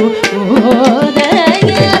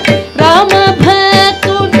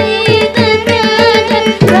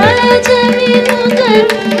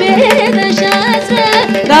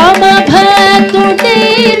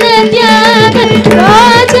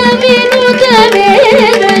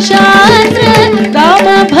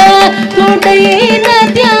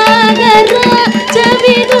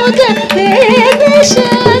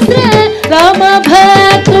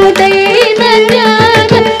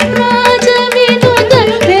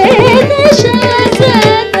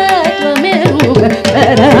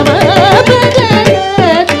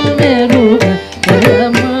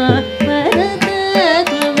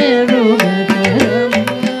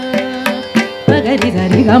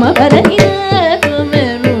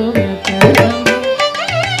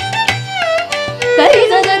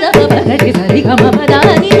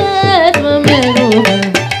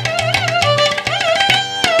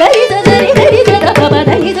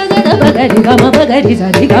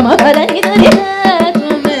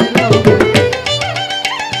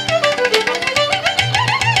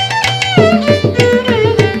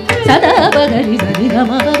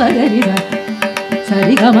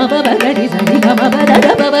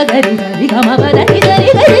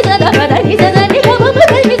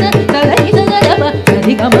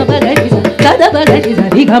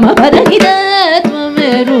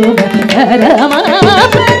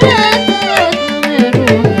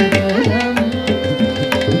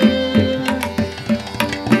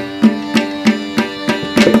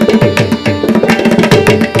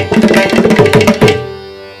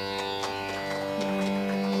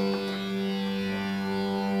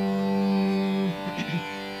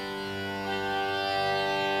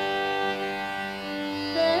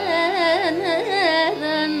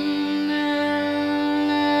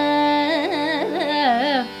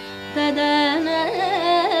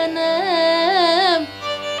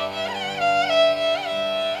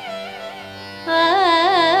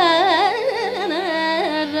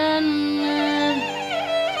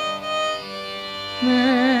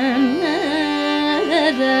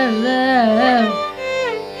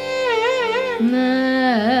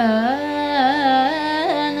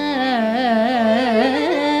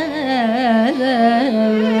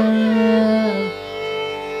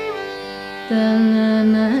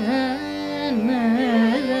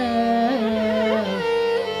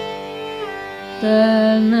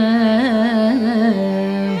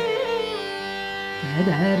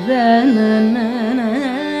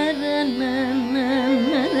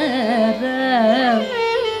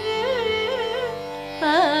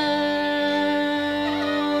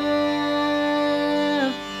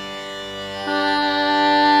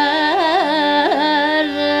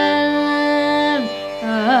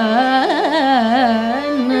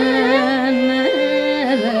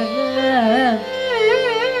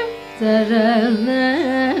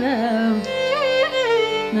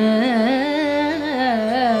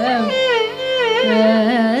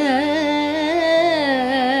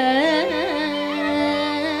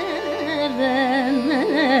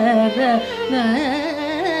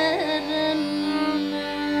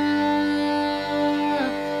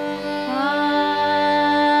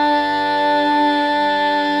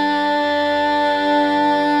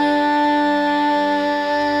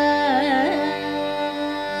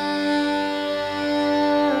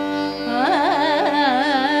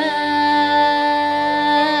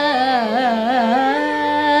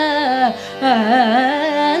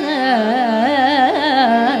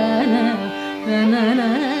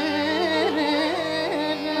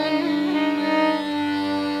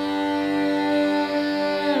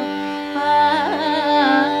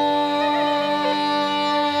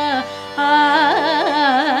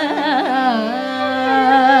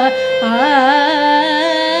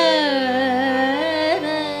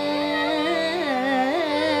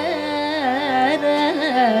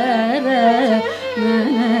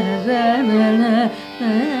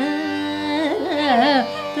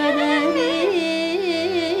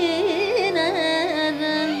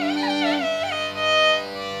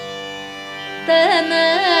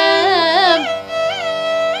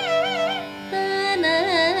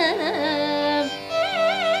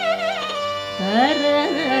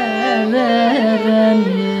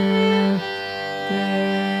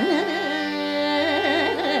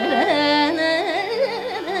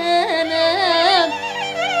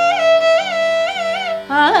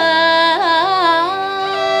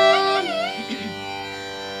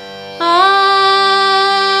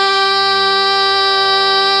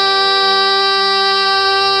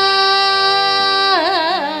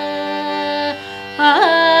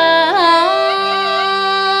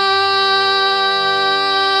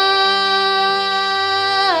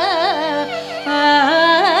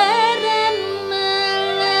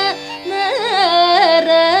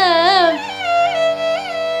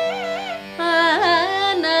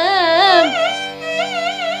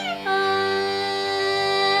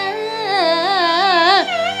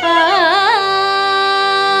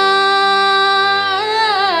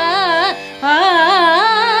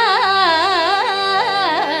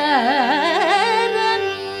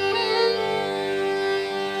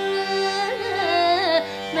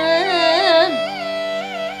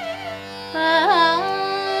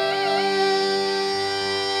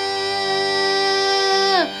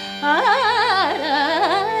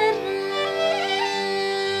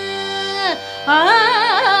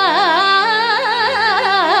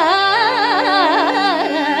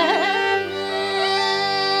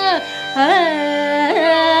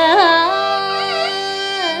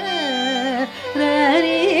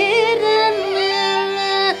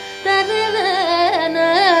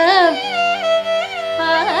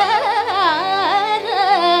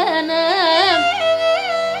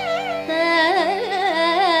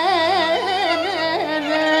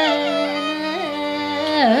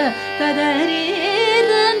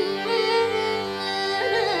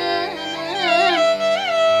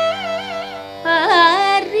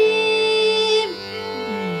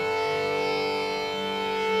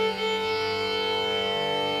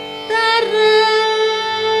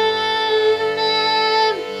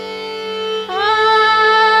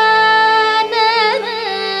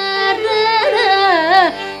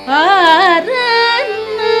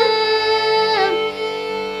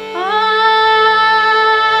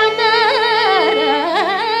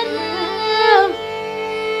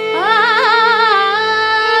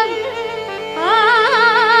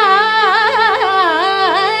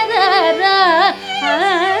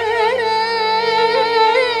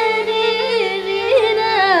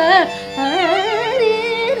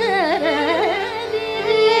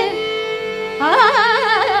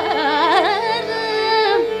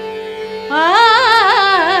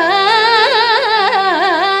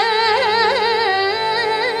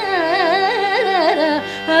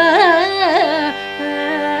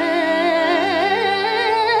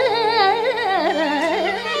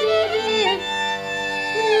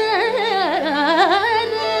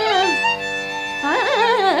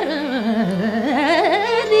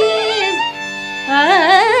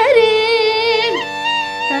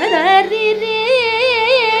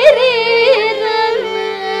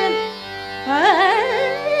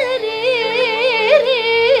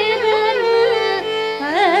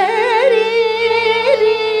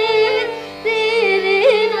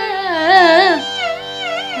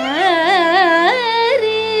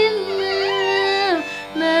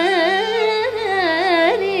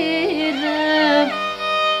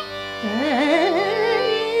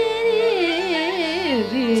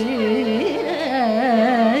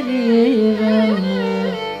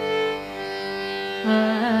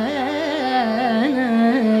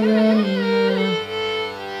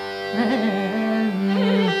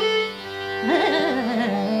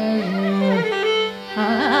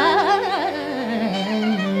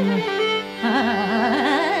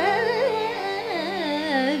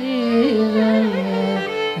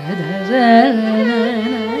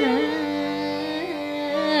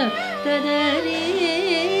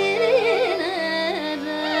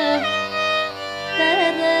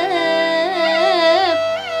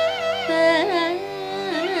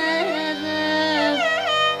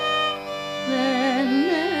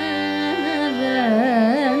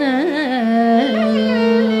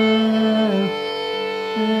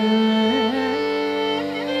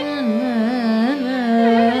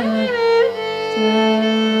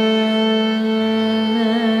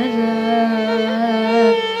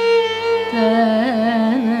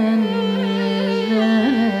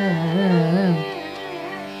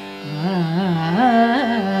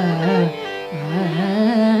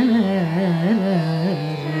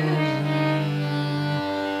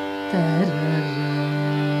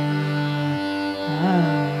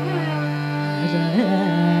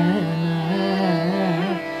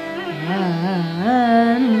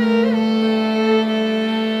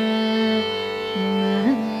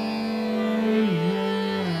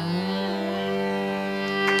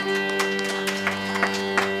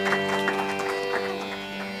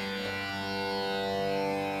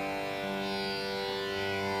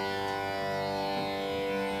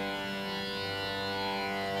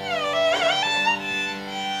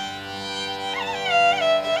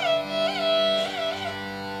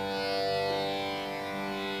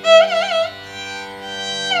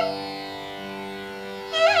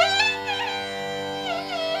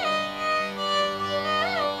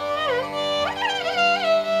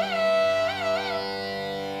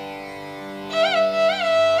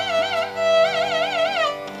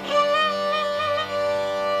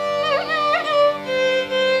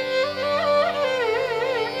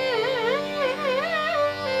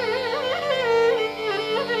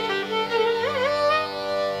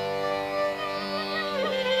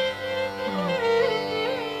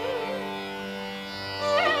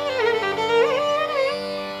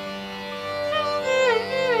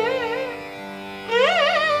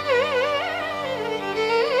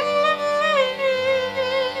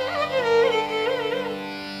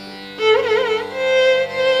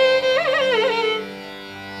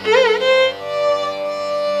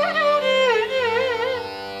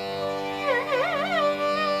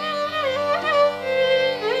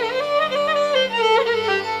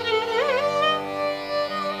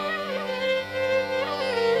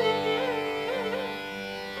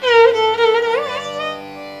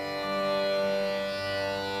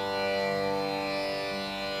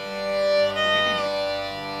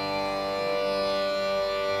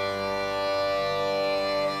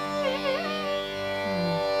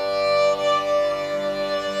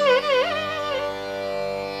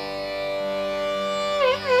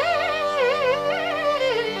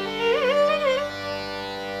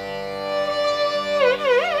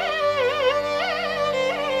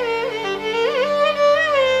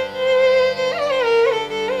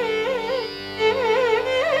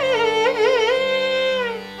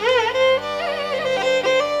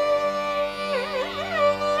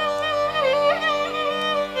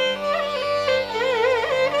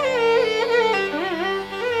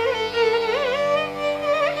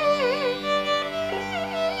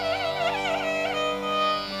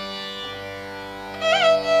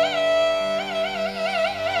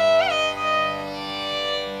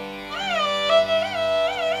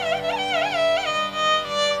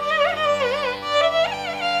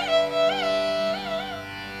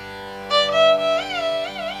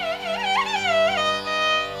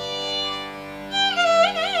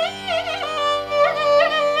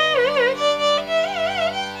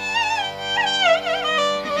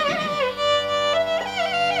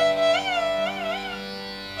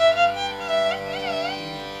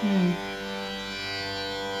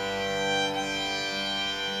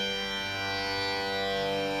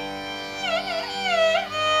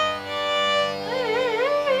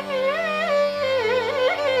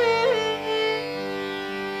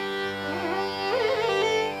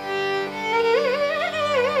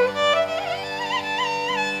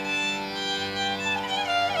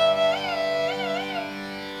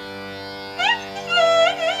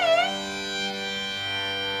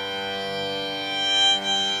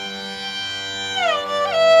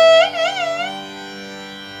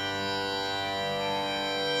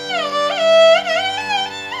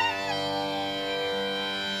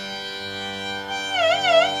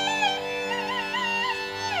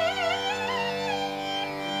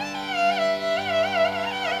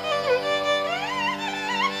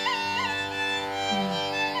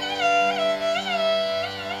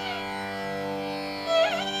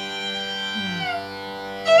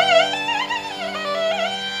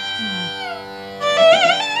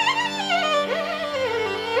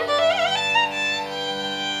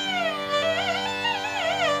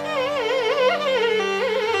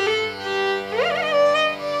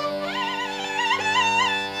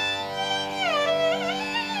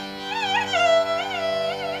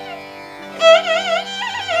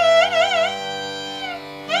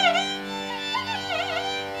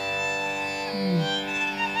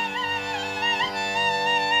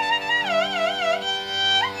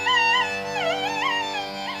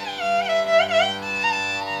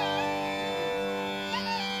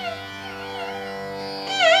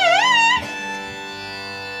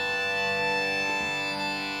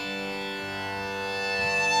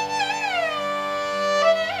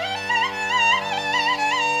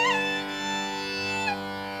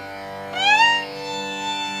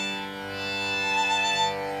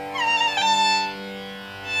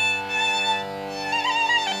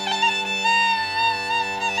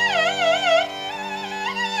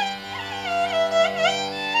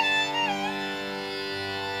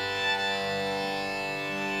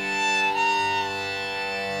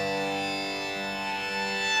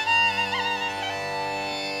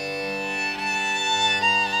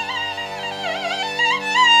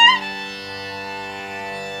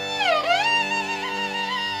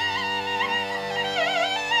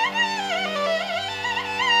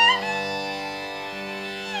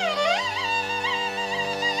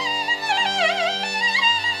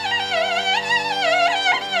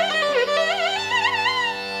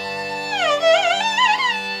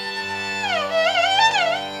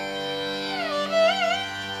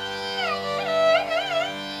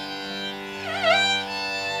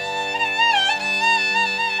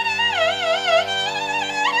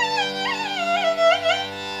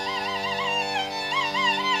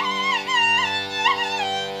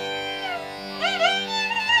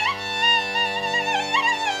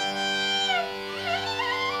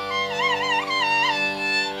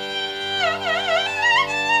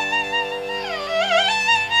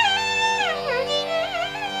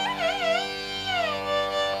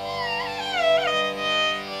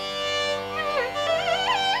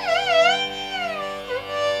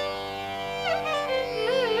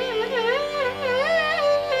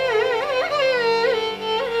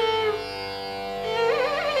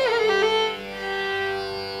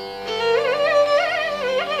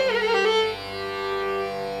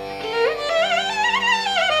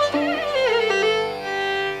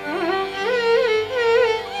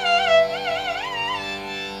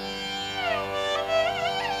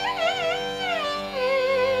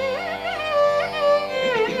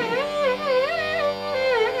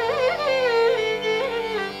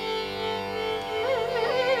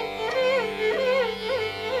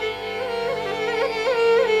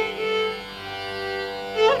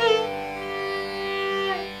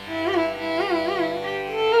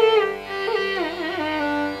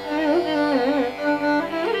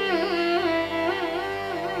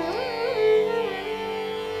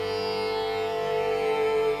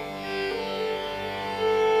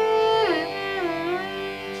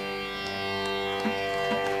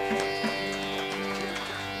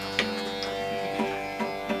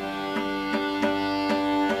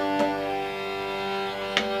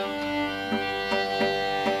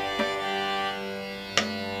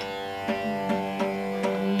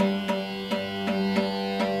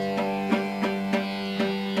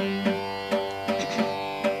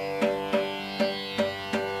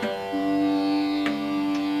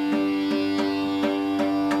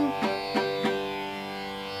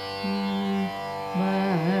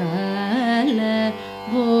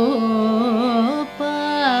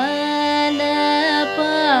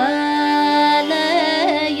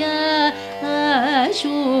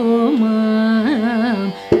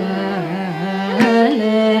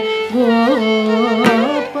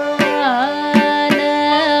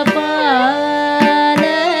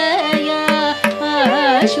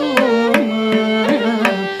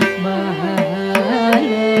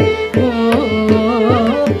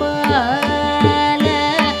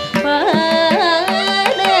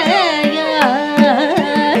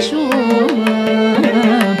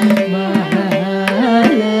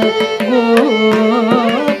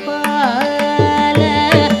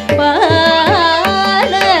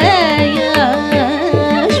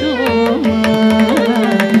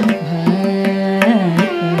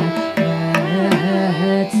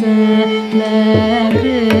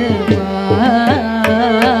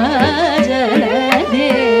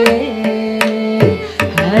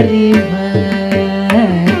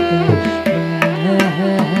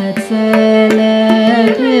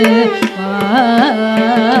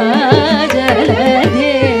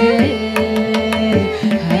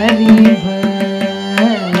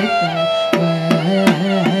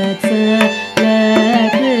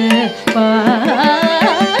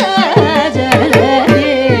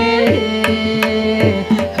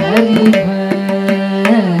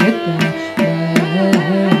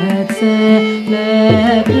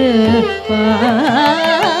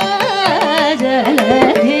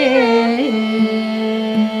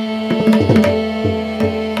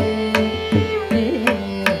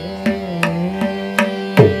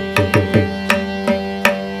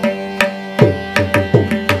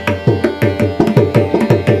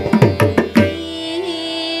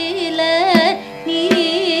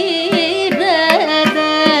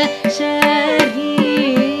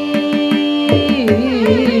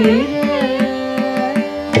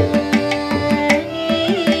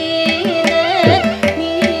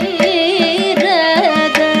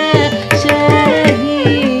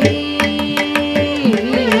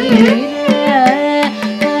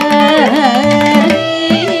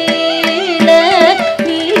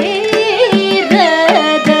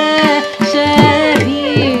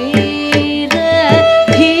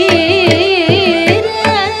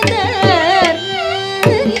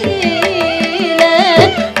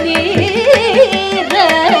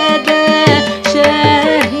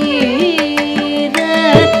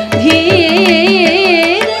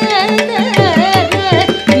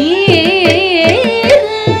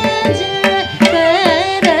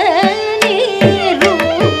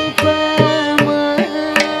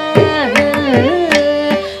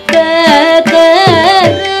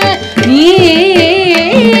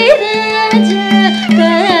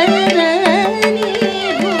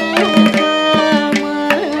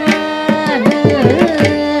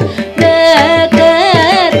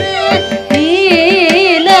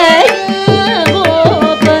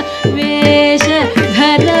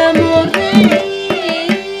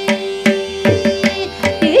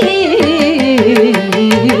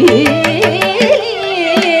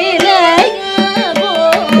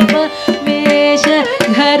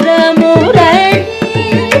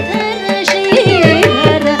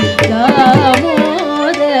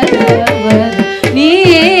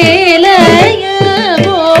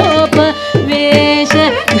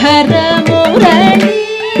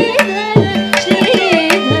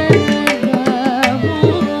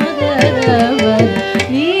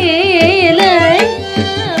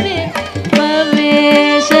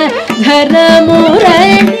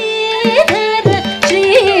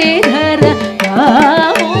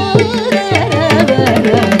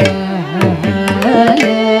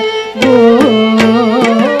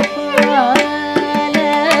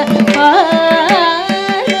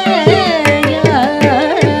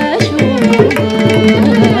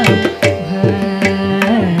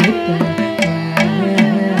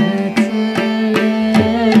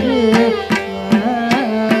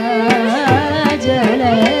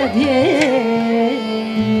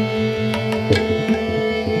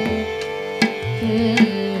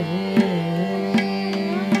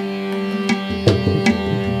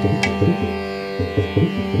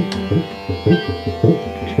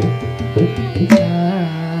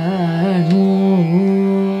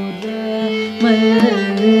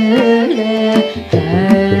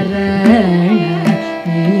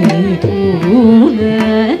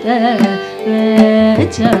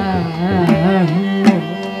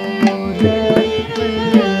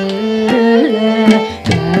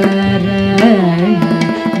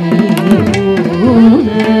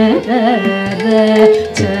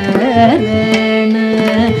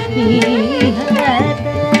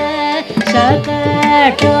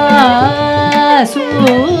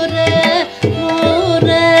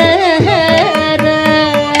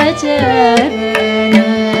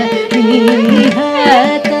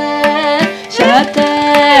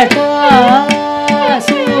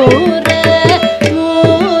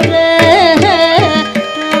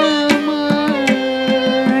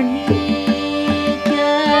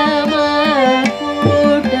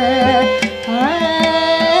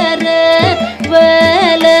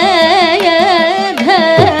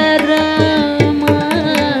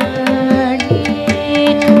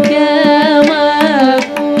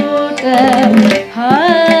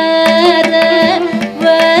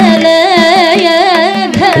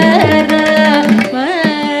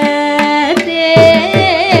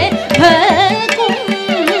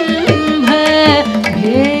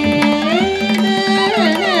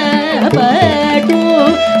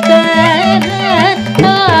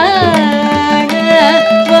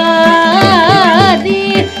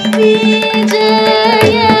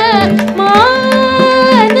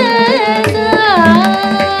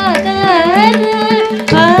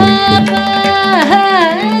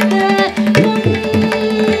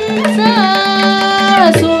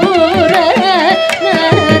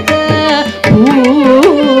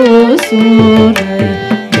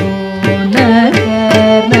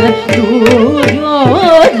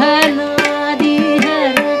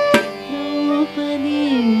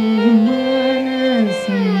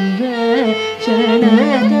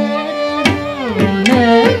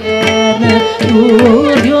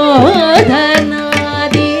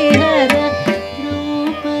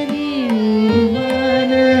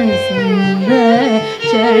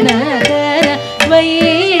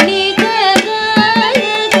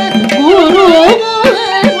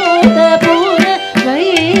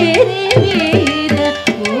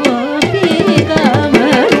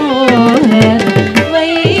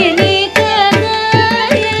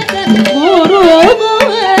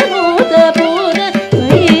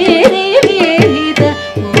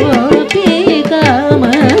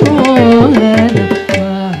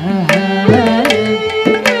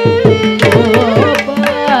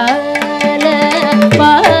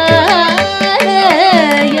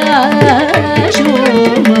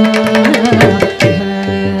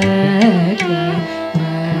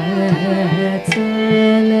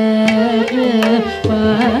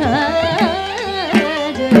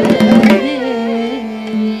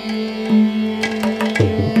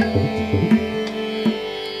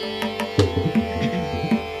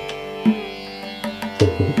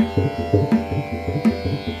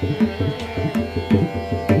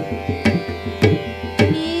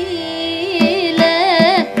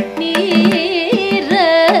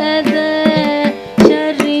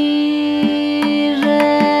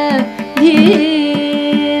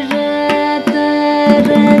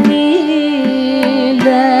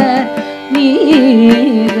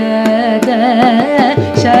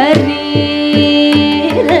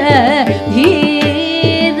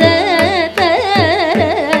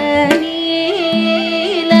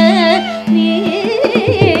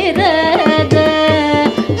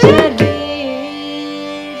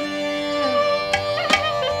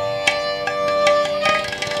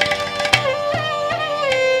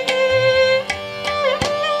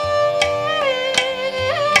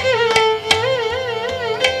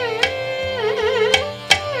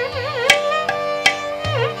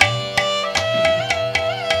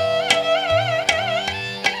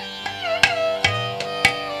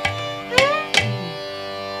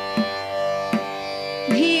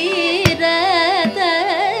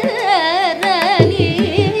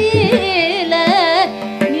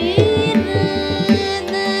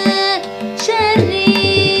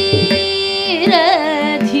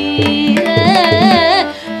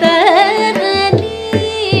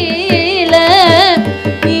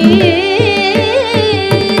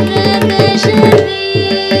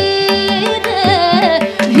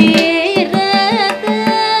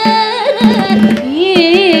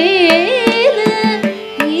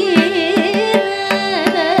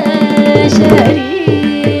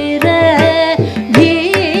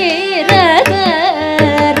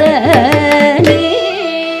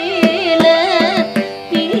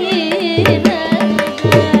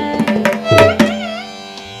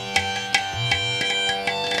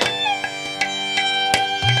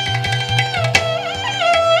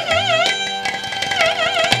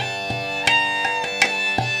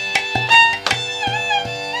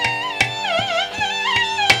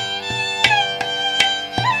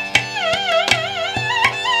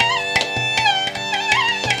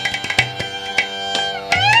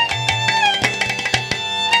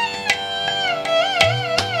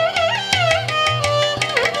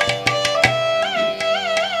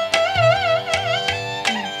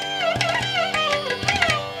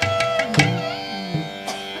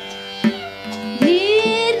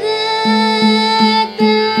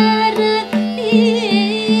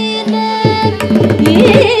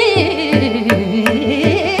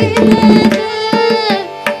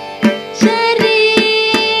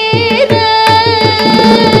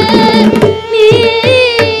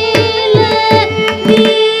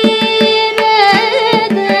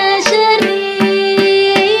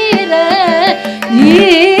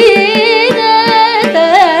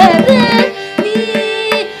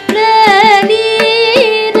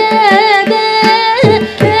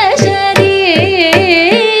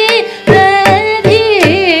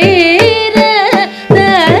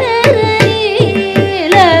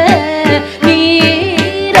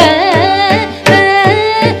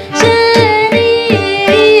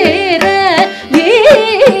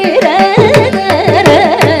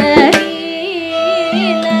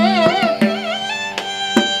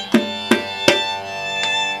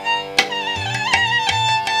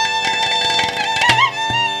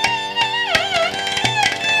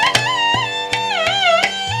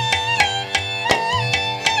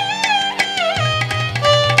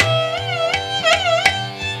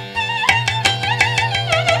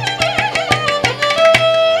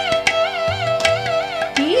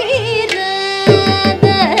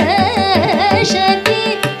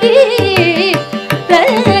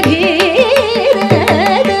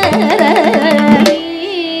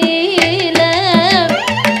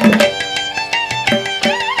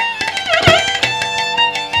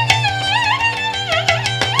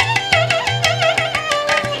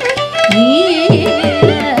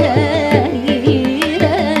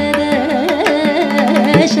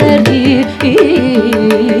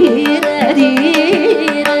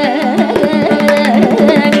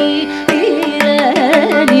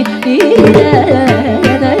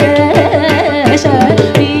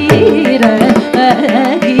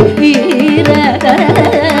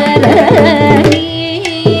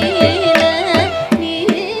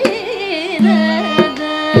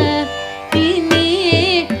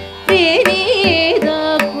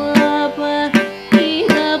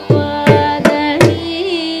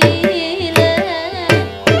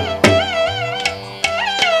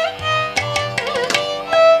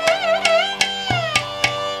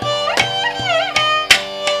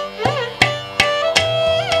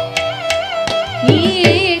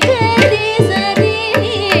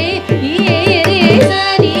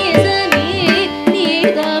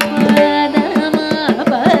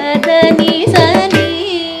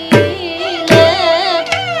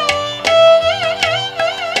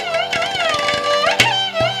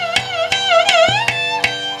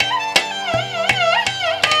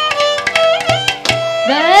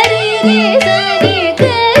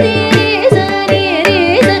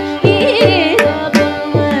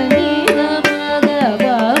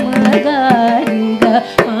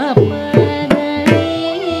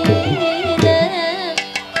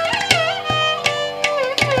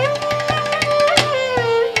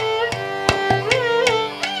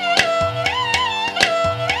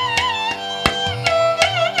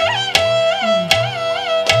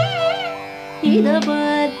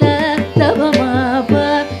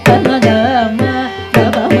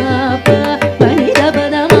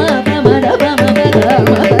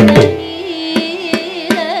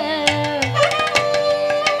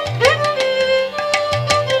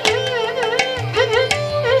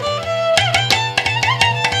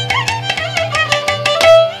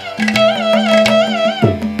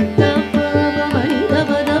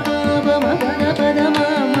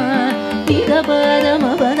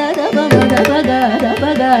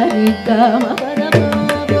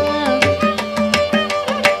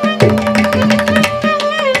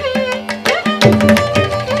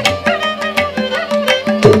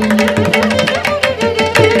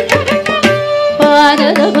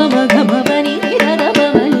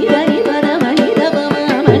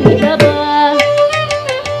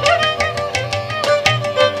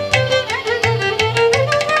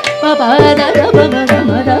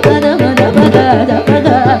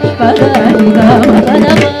pagari gama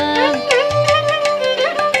padapa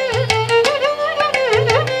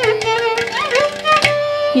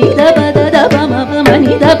ida pada dapa ma pa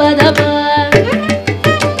mani da pada pa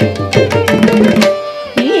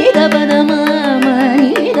ida pada ma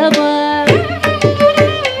mani da pa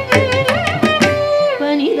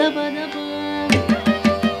mani da pada pa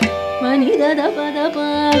mani da da pada pa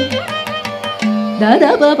da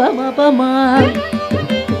da pa pa ma pa ma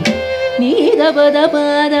ni da pa da pa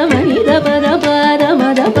da ma ni da pa da pa da ma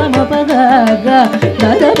da pa ma pa ga ga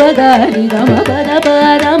da da pa ga ni ga ma pa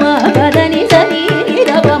da ma pa da ni sa ni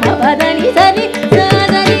da pa ma pa da ni sa ni sa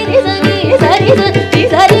da ni sa ni sa ni sa ni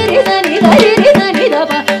sa ni sa ni ga ni sa ni da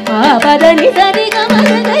pa ma pa da ni sa ni ga ma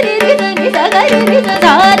ga ni sa ni sa ga ni sa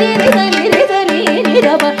ni sa ni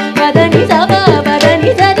da pa pa da ni sa pa pa da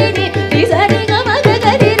ni sa ni sa ni ga ma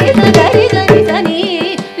ga ni sa ga ni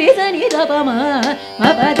sa ni da pa ma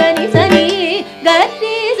pa da ni sa ni ga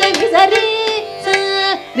ni sa ni sa ri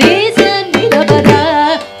sa ni da pa da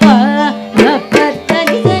pa ma pa da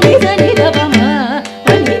ni sa ni da pa ma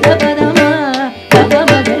pa ni da pa da ma pa pa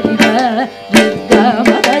ma ga ni da ga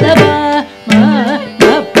ma pa da pa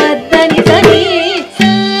ma pa da ni sa ni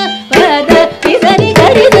sa pa da ni sa ni ga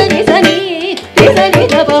ni sa ni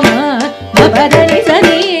da pa ma pa da ni sa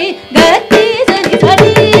ni ga ni sa ni sa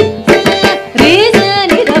ri sa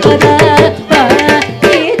ni da pa da pa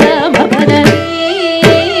ni da ma pa da ni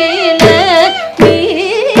la ni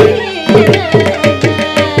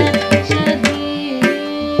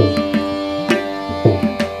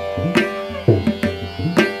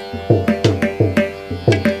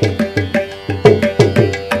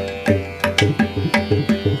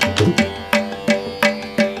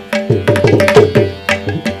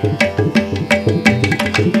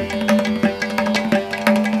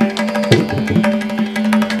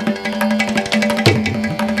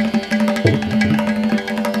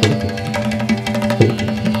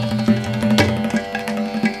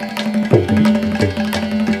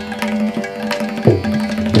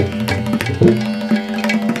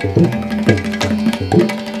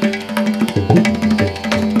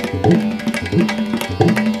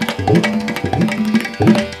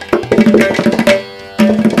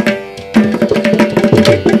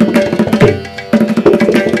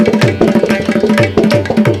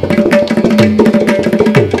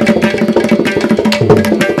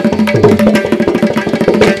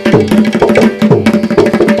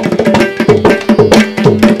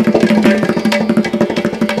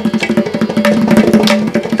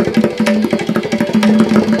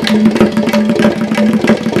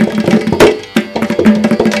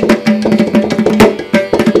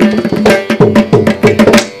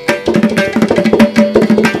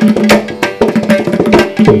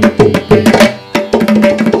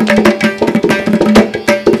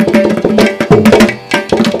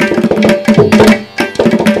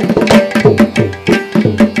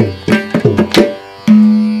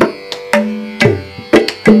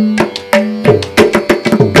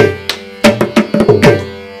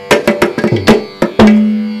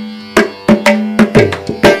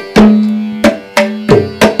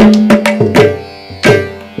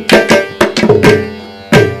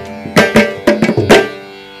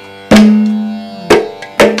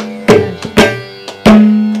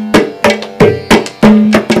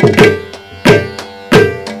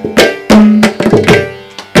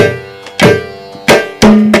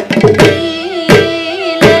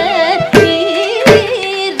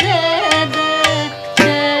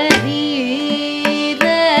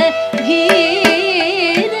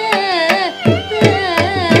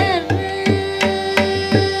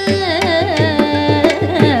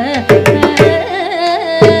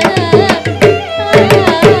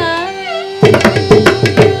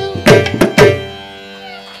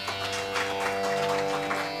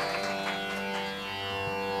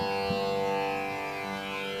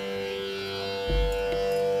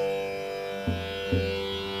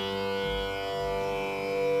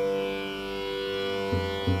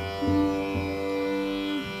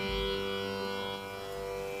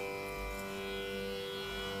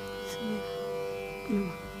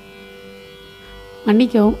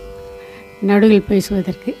மன்னிக்கவும் நடுவில்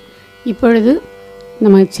பேசுவதற்கு. இப்பொழுது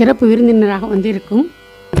நம்ம சிறப்பு விருந்தினராக வந்திருக்கும்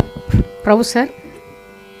professor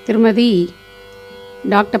திருமதி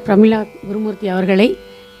doctor Pramila Gurumurthy அவர்களை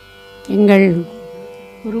எங்கள்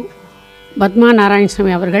குரு பத்மா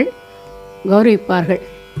நாராயணசாமி அவர்கள் கௌரவிப்பார்கள்.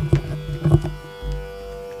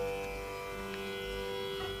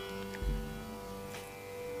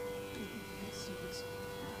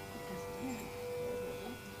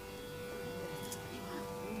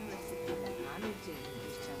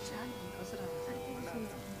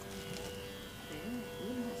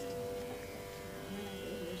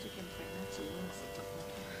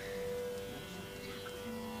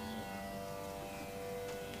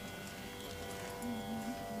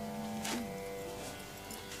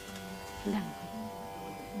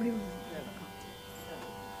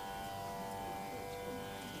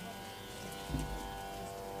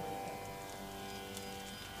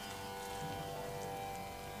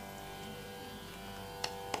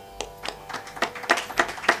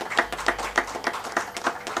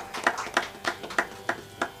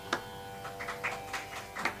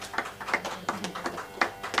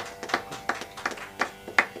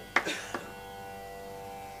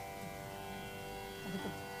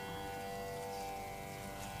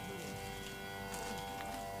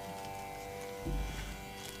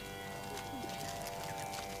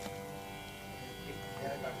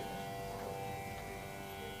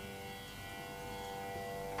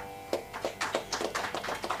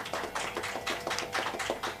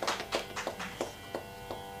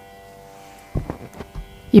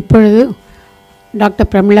 இப்பொழுது டாக்டர்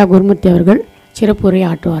பிரமிளா குருமூர்த்தி அவர்கள் சிறப்புரை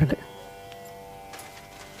ஆற்றுவார்கள்.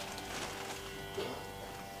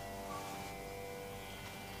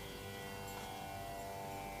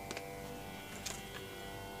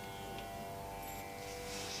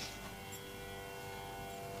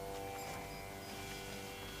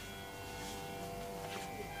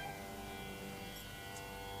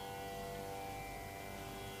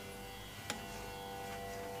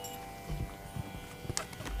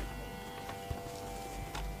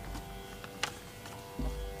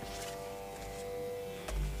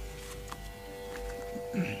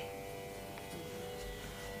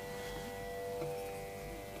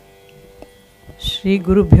 ஸ்ரீ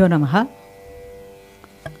குருபியோ நமஹ.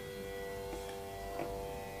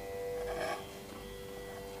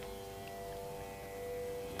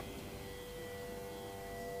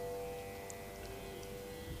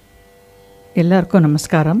 எல்லாருக்கும்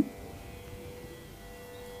நமஸ்காரம்.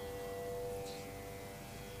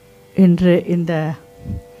 இன்று இந்த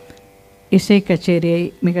இசை கச்சேரியை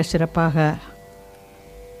மிக சிறப்பாக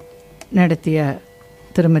நடத்திய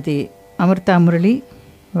திருமதி அமிர்தா முரளி,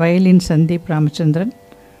 வயலின் சந்தீப் ராமச்சந்திரன்,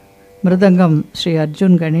 மிருதங்கம் ஸ்ரீ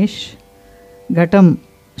அர்ஜுன் கணேஷ், கட்டம்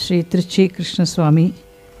ஸ்ரீ திருச்சி கிருஷ்ணசுவாமி,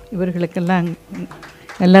 இவர்களுக்கெல்லாம்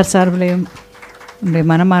எல்லார் சார்பிலையும் என்னுடைய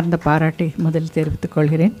மனமார்ந்த பாராட்டி முதலில் தெரிவித்துக்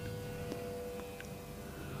கொள்கிறேன்.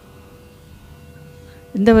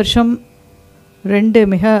 இந்த வருஷம் 2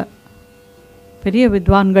 மிக பெரிய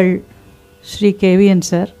வித்வான்கள், ஸ்ரீ கேவிஎன்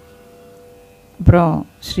சார் அப்புறம்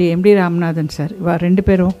ஸ்ரீ எம்டி ராமநாதன் சார், இவா 2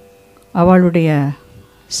 பேரும் அவளுடைய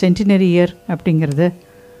சென்டினரி இயர் அப்படிங்கிறது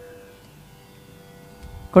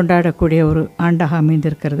கொண்டாடக்கூடிய ஒரு ஆண்டாக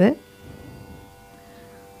அமைந்திருக்கிறது.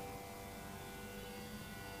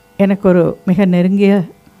 எனக்கு ஒரு மிக நெருங்கிய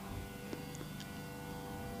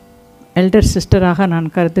எல்டர் சிஸ்டராக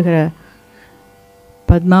நான் கருதுகிற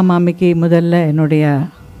பத்மா மாமிக்கு முதல்ல என்னுடைய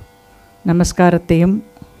நமஸ்காரத்தையும்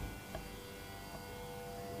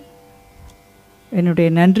என்னுடைய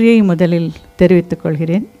நன்றியை முதலில் தெரிவித்துக்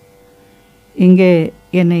கொள்கிறேன். இங்கே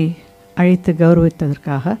என்னை அழைத்து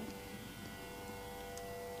கௌரவித்ததற்காக.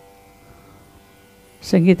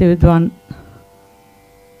 சங்கீத வித்வான்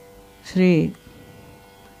ஸ்ரீ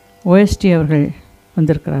OST அவர்கள்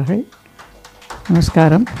வந்திருக்கிறார்கள்.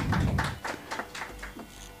 நமஸ்காரம்.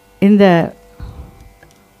 இந்த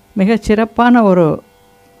மிகச் சிறப்பான ஒரு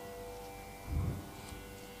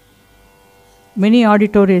மினி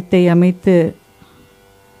ஆடிட்டோரியத்தை அமைத்து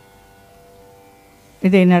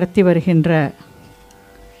இதை நடத்தி வருகின்ற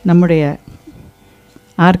நம்முடைய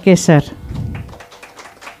ஆர்கே சார்,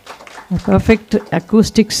 பர்ஃபெக்ட்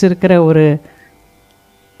அக்கூஸ்டிக்ஸ் இருக்கிற ஒரு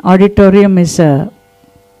auditorium is a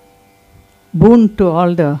boon to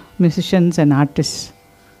all the musicians and artists.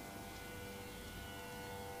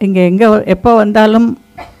 இங்கே எப்போ வந்தாலும்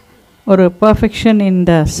ஒரு perfection in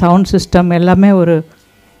the sound system, எல்லாமே ஒரு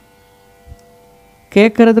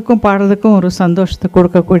கேட்குறதுக்கும் பாடுறதுக்கும் ஒரு சந்தோஷத்தை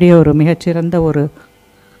கொடுக்கக்கூடிய ஒரு மிகச்சிறந்த ஒரு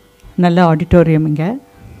நல்ல ஆடிட்டோரியம் இங்கே.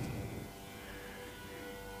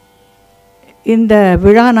 இந்த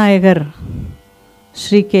விழா நாயகர்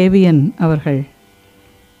ஸ்ரீ கேவிஎன் அவர்கள்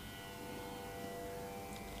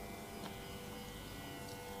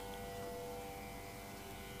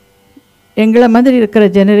எங்களை மாதிரி இருக்கிற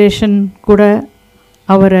ஜெனரேஷன் கூட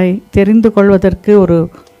அவரை தெரிந்து கொள்வதற்கு ஒரு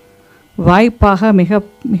வாய்ப்பாக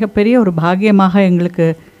மிகப்பெரிய ஒரு பாக்கியமாக எங்களுக்கு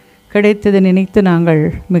கிடைத்ததை நினைத்து நாங்கள்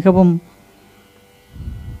மிகவும்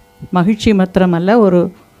மகிழ்ச்சி மாத்திரமல்ல, ஒரு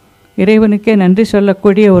இறைவனுக்கே நன்றி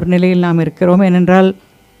சொல்லக்கூடிய ஒரு நிலையில் நாம் இருக்கிறோம். ஏனென்றால்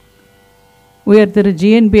உயர் திரு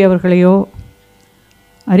GNB அவர்களையோ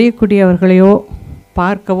அறியக்கூடிய அவர்களையோ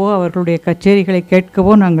பார்க்கவோ அவர்களுடைய கச்சேரிகளை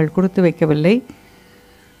கேட்கவோ நாங்கள் கொடுத்து வைக்கவில்லை.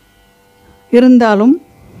 இருந்தாலும்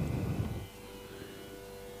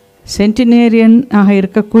சென்டினேரியன் ஆக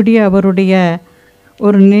இருக்கக்கூடிய அவருடைய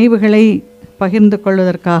ஒரு நினைவுகளை பகிர்ந்து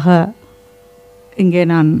கொள்வதற்காக இங்கே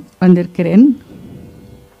நான் வந்திருக்கிறேன்.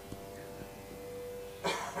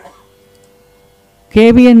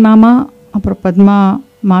 கேவிஎன் மாமா, அப்புறம் பத்மா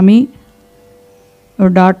மாமி,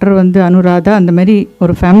 ஒரு டாக்டர் வந்து அனுராதா, அந்த மாதிரி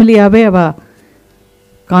ஒரு ஃபேமிலியாகவே அவள்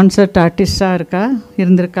கான்சர்ட் ஆர்டிஸ்டாக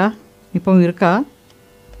இருந்திருக்கா, இப்போவும் இருக்கா.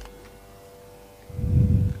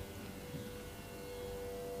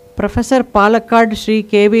 ப்ரொஃபஸர் பாலக்காடு ஸ்ரீ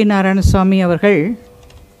கேவி நாராயணசுவாமி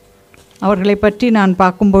அவர்களை பற்றி நான்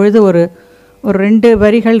பார்க்கும்பொழுது ஒரு 2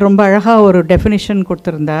 வரிகள் ரொம்ப அழகாக ஒரு டெஃபினிஷன்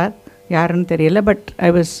கொடுத்துருந்தார். யாருன்னு தெரியல, but I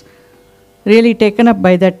was really taken up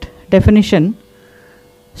by that definition.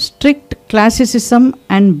 Strict classicism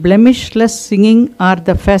and பிளெமிஷ்லெஸ் singing R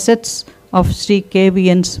the ஃபெசட்ஸ் of Sri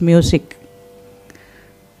கேவிஎன்ஸ் music.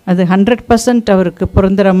 அது 100% அவருக்கு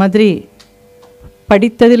பொருந்துகிற மாதிரி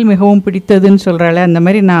படித்ததில் மிகவும் பிடித்ததுன்னு சொல்கிறாள். அந்த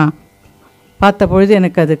மாதிரி நான் பார்த்த பொழுது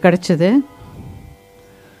எனக்கு அது கிடச்சிது.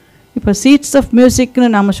 இப்போ சீட்ஸ் ஆஃப் மியூசிக்னு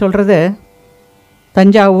நாம் சொல்கிறது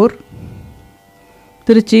தஞ்சாவூர்,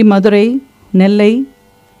 திருச்சி, மதுரை, நெல்லை,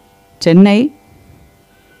 சென்னை,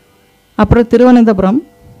 அப்புறம் திருவனந்தபுரம்,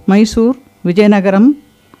 மைசூர், விஜயநகரம்,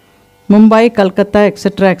 மும்பை, கல்கத்தா,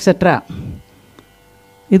 எக்ஸெட்ரா எக்ஸெட்ரா.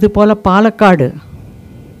 இது போல் Palakkad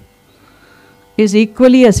is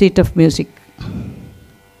equally a seat of music.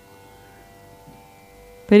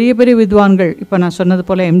 பெரிய பெரிய வித்வான்கள், இப்போ நான் சொன்னது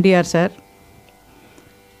போல் எம்டிஆர் சார்,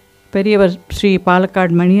 பெரியவர் ஸ்ரீ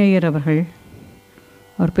பாலக்காடு மணி ஐயர் அவர்கள்,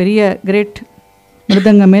 அவர் பெரிய கிரேட்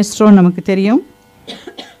மிருதங்க மேஸ்ட்ரோ நமக்கு தெரியும்.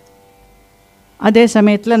 அதே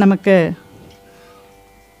சமயத்தில் நமக்கு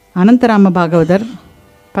அனந்தராம பாகவதர்,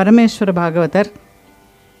 பரமேஸ்வர பாகவதர்,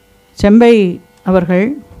 செம்பை அவர்கள்.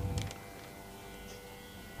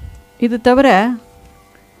 இது தவிர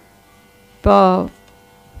இப்போ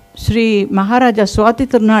ஸ்ரீ மகாராஜா சுவாதி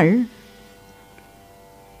திருநாள்,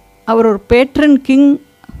 அவர் ஒரு பேட்ரன் கிங்,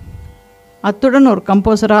 அத்துடன் ஒரு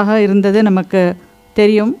கம்போசராக இருந்தது நமக்கு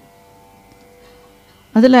தெரியும்.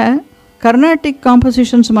 அதில் கர்நாடிக்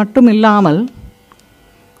காம்போசிஷன்ஸ் மட்டும் இல்லாமல்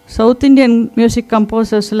சவுத் இண்டியன் மியூசிக்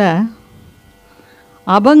கம்போசர்ஸில்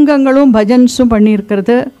அபங்கங்களும் பஜன்ஸும்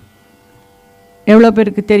பண்ணியிருக்கிறது எவ்வளோ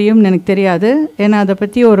பேருக்கு தெரியும்னு எனக்கு தெரியாது. ஏன்னா அதை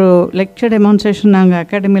பற்றி ஒரு லெக்சர் டெமான்ஸ்ட்ரேஷன் நாங்கள்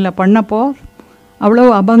அகாடமியில் பண்ணப்போ அவ்வளோ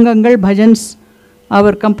அபங்கங்கள் பஜன்ஸ்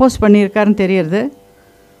அவர் கம்போஸ் பண்ணியிருக்காருன்னு தெரியுது.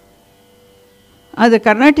 அது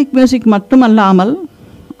கர்நாடிக் மியூசிக் மட்டும் அல்லாமல்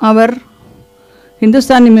அவர்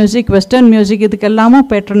Hindustani music, western music, இதுக்கெல்லாமும்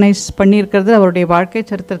patronise பண்ணியிருக்கிறது அவருடைய வாழ்க்கை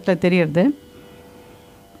சரித்திரத்தில் தெரியுது.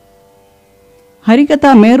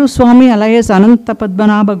 ஹரிகதா மேரு சுவாமி அலையஸ் அனந்த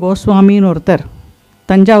பத்மநாப கோஸ்வாமின்னு ஒருத்தர்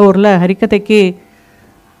தஞ்சாவூரில் ஹரிகதைக்கு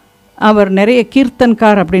அவர் நிறைய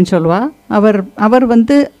கீர்த்தன்கார் அப்படின்னு சொல்லுவாள். அவர்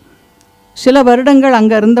வந்து சில வருடங்கள்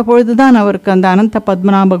அங்கே இருந்த பொழுது தான் அவருக்கு அந்த அனந்த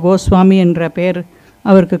பத்மநாப கோஸ்வாமி என்ற பெயர்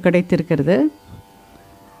அவருக்கு கிடைத்திருக்கிறது.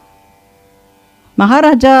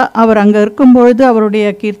 மகாராஜா அவர் அங்கே இருக்கும்பொழுது அவருடைய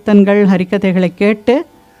கீர்த்தன்கள், ஹரிகதைகளை கேட்டு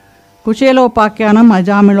குச்சேலோபாக்கியானம்,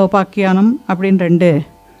 அஜாமிலோபாக்கியானம் அப்படின்னு 2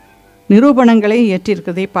 நிரூபணங்களை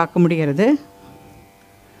இயற்றியிருக்கிறதை பார்க்க முடிகிறது.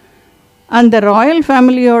 அந்த ராயல்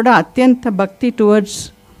ஃபேமிலியோட அத்தியந்த பக்தி டுவர்ட்ஸ்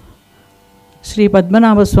ஸ்ரீ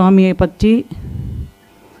பத்மநாப சுவாமியை பற்றி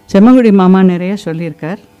செம்மங்குடி மாமா நிறைய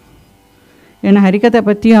சொல்லியிருக்கார். ஏன்னா ஹரிகதை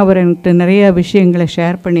பற்றியும் அவர் என்கிட்ட நிறைய விஷயங்களை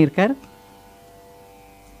ஷேர் பண்ணியிருக்கார்.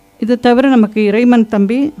 இது தவிர நமக்கு இறைமன்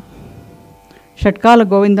தம்பி, ஷட்கால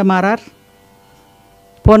கோவிந்தமாரார்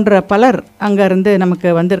போன்ற பலர் அங்கேருந்து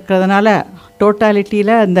நமக்கு வந்திருக்கிறதுனால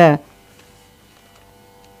டோட்டாலிட்டியில் அந்த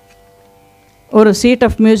ஒரு சீட்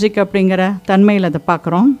ஆஃப் மியூசிக் அப்படிங்கிற தன்மையில் அதை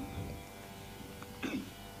பார்க்குறோம்.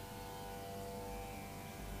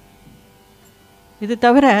 இது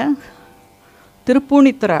தவிர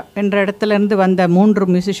திருப்பூணித்துறை என்ற இடத்துலேருந்து வந்த 3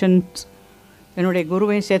 மியூசிஷியன்ஸ், என்னுடைய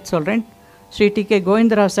குருவையும் சேர்த்து சொல்கிறேன். ஸ்ரீ டி.கே.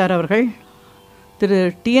 கோவிந்தராவ் சார் அவர்கள், திரு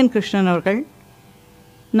டி.என். கிருஷ்ணன் அவர்கள்,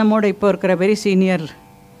 நம்மோட இப்போ இருக்கிற வெரி சீனியர்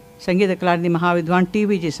சங்கீத கலாநிதி மகாவித்வான்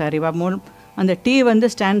டிவிஜி சார். இவா மூலம் அந்த டி வந்து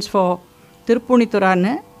ஸ்டாண்ட்ஸ் ஃபார்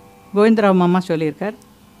திருப்பூணித்துறான்னு கோவிந்தராவ் மாமா சொல்லியிருக்கார்.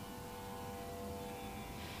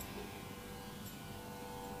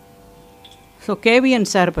 ஸோ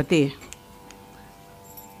கேவிஎன் சார் பற்றி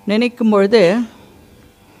நினைக்கும் பொழுது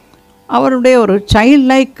அவருடைய ஒரு சைல்ட்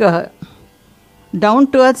லைக் டவுன்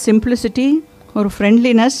டு அர்த் சிம்பிளிசிட்டி, ஒரு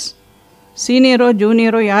ஃப்ரெண்ட்லினஸ், சீனியரோ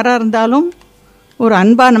ஜூனியரோ யாராக இருந்தாலும் ஒரு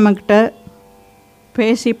அன்பாக நம்மக்கிட்ட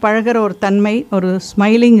பேசி பழகிற ஒரு தன்மை, ஒரு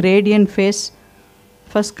smiling radiant face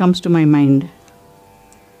first comes to my mind.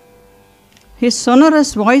 His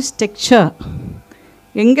சொனரஸ் voice texture,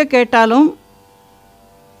 எங்கே கேட்டாலும்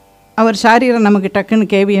அவர் சாரீரம் நமக்கு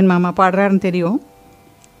டக்குன்னு கேவிஎன் மாமா பாடுறாருன்னு தெரியும்.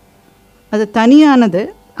 அது தனியானது.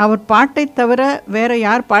 அவர் பாட்டை தவிர வேறு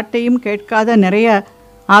யார் பாட்டையும் கேட்காத நிறைய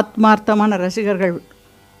ஆத்மார்த்தமான ரசிகர்கள்,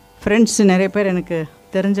 ஃப்ரெண்ட்ஸ் நிறைய பேர் எனக்கு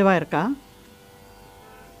தெரிஞ்சவா இருக்கா.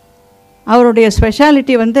 அவருடைய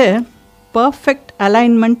ஸ்பெஷாலிட்டி வந்து பர்ஃபெக்ட்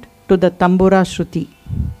அலைன்மெண்ட் டு த தம்பூரா ஸ்ருதி.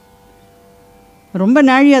 ரொம்ப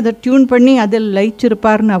நாழி அதை டியூன் பண்ணி அதில்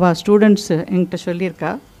லயிச்சிருப்பார்னு அவள் ஸ்டூடெண்ட்ஸு என்கிட்ட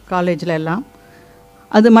சொல்லியிருக்கா காலேஜில் எல்லாம்.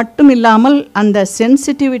 அது மட்டும் இல்லாமல் அந்த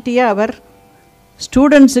சென்சிட்டிவிட்டியை அவர்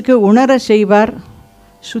ஸ்டூடெண்ட்ஸுக்கு உணர செய்வார்.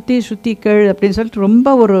 ஸ்ருதி ஸ்ருதி கேள் அப்படின்னு சொல்லிட்டு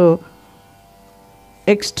ரொம்ப ஒரு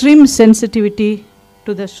எக்ஸ்ட்ரீம் சென்சிட்டிவிட்டி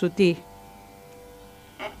டு த ஸ்ருதி.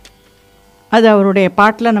 அது அவருடைய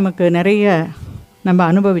பாட்டில் நமக்கு நிறைய நம்ம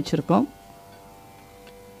அனுபவிச்சிருக்கோம்.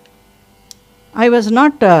 I was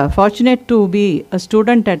not fortunate to be a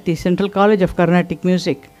student at the Central College of Carnatic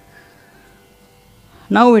Music.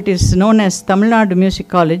 Now it is known as Tamil Nadu Music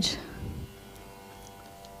College.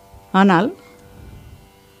 Anal,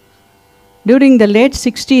 during the late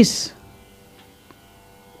 60s,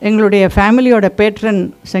 எங்களுடைய ஃபேமிலியோட patron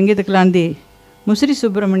சங்கீத கலாந்தி முசிறி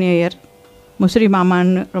சுப்பிரமணிய ஐயர், முசிறி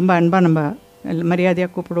மாமான்னு ரொம்ப அன்பாக நம்ம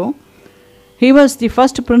மரியாதையாக கூப்பிடுவோம். He was the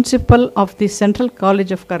first principal of the Central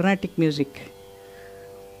College of Carnatic Music.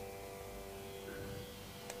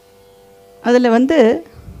 அதில் வந்து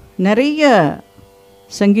நிறைய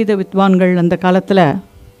சங்கீத வித்வான்கள் அந்த காலத்தில்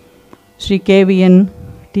Sri KVN,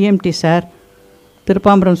 TMT sir,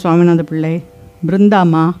 Thirupambaram Swaminatha பிள்ளை,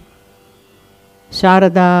 பிருந்தாமா,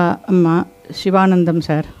 சாரதா அம்மா, சிவானந்தம்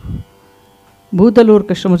சார், பூதலூர்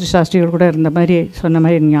கிருஷ்ணமூர்த்தி சாஸ்திரிகள் கூட இருந்த மாதிரி சொன்ன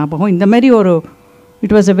மாதிரி ஞாபகம். இந்த மாதிரி ஒரு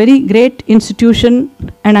it was a very great institution.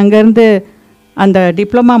 And அங்கேருந்து அந்த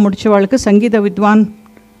டிப்ளமா முடித்தவாளுக்கு சங்கீத வித்வான்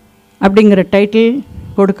அப்படிங்கிற டைட்டில்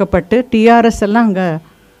கொடுக்கப்பட்டு டிஆர்எஸ் எல்லாம் அங்கே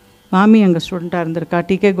மாமி அங்கே ஸ்டூடெண்ட்டாக இருந்திருக்கா,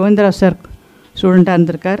 டிகே கோவிந்தராவ் சார் ஸ்டூடெண்ட்டாக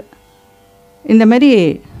இருந்திருக்கார். இந்த மாதிரி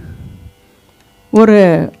ஒரு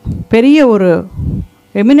பெரிய ஒரு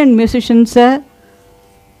எமினன்ட் மியூசிஷியன்ஸை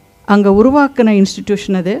அங்கே உருவாக்கின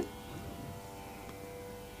இன்ஸ்டிடியூஷன் அது.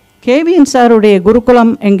 கேவிஎன் சாருடைய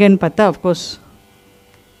குருகுலம் எங்கேன்னு பார்த்தா அஃப்கோர்ஸ்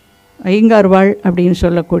ஐயங்கார்வாள் அப்படின்னு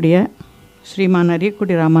சொல்லக்கூடிய ஸ்ரீமான்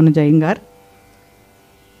அரியக்குடி ராமானுஜ ஐயங்கார்.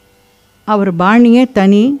 அவர் பாணியே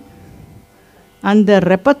தனி. அந்த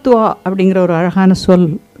ரெப்பத்துவா அப்படிங்கிற ஒரு அழகான சொல்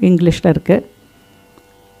இங்கிலீஷில் இருக்குது.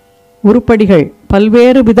 உருப்படிகள்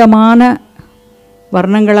பல்வேறு விதமான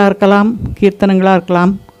வர்ணங்களாக இருக்கலாம், கீர்த்தனங்களாக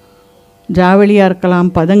இருக்கலாம், ஜாவளியாக இருக்கலாம்,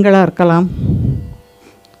 பதங்களாக இருக்கலாம்,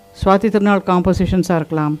 சுவாதி திருநாள் காம்போசிஷன்ஸாக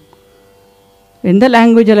இருக்கலாம், எந்த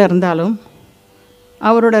லாங்குவேஜில் இருந்தாலும்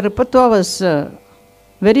அவரோட ரெப்பத்துவா வாஸ்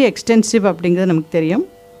வெரி எக்ஸ்டென்சிவ் அப்படிங்கிறது நமக்கு தெரியும்.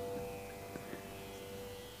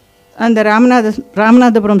 அந்த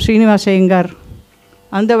ராமநாதபுரம் ஸ்ரீனிவாச ஐயங்கார்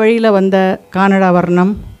அந்த வழியில் வந்த கானடா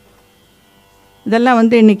வர்ணம் இதெல்லாம்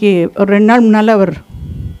வந்து இன்றைக்கி ஒரு 2 நாள் முன்னால் அவர்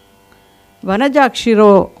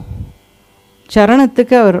வனஜாக்ஷிரோ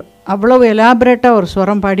சரணத்துக்கு அவர் அவ்வளவு எலாபரேட்டாக ஒரு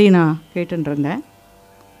ஸ்வரம் பாடி நான் கேட்டுருந்தேன்.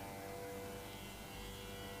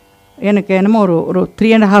 எனக்கு என்னமோ ஒரு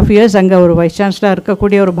 3.5 years அங்கே ஒரு வைஸ் சான்சலராக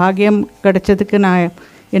இருக்கக்கூடிய ஒரு பாக்கியம் கிடைச்சதுக்கு நான்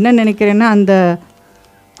என்ன நினைக்கிறேன்னா,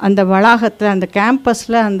 அந்த வளாகத்தில் அந்த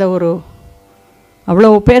கேம்பஸில் அந்த ஒரு அவ்வளோ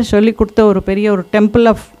பேர் சொல்லி கொடுத்த ஒரு பெரிய ஒரு டெம்பிள்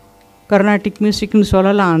ஆஃப் கர்நாடிக் மியூசிக்னு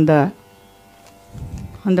சொல்லலாம்.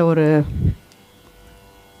 அந்த ஒரு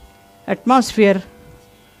அட்மாஸ்ஃபியர்.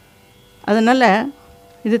 அதனால்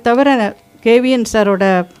இது தவிர கேவிஎன் சாரோட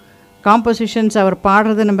காம்போசிஷன்ஸ் அவர்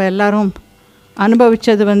பாடுறது நம்ம எல்லோரும்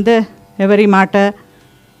அனுபவித்தது வந்து எவரி மாட்டை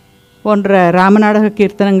போன்ற ராமநாடக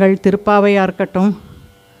கீர்த்தனங்கள், திருப்பாவையாக இருக்கட்டும்,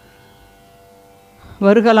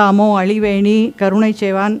 வருகலாமோ, அழிவேணி, கருணை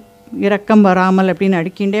செய்வான், இரக்கம் வராமல் அப்படின்னு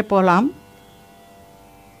அடிக்கின்றே போகலாம்.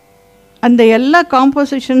 அந்த எல்லா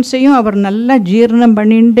காம்போசிஷன்ஸையும் அவர் நல்லா ஜீரணம்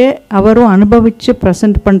பண்ணிட்டு அவரும் அனுபவித்து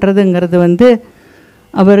ப்ரெசென்ட் பண்ணுறதுங்கிறது வந்து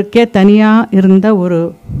அவருக்கே தனியாக இருந்த ஒரு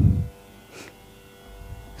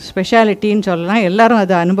ஸ்பெஷாலிட்டின்னு சொல்லலாம். எல்லோரும்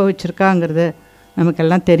அதை அனுபவிச்சிருக்காங்கிறது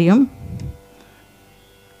நமக்கெல்லாம் தெரியும்.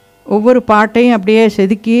 ஒவ்வொரு பாட்டையும் அப்படியே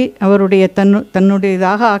செதுக்கி அவருடைய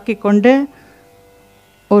தன்னுடையதாக ஆக்கிக்கொண்டு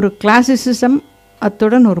ஒரு கிளாசிசிசம்,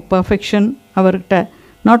 அத்துடன் ஒரு பர்ஃபெக்ஷன் அவர்கிட்ட.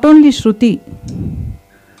 Not only Shruti,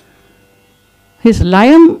 his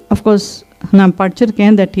Layam of course நான்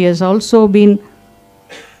படிச்சிருக்கேன் that he has also been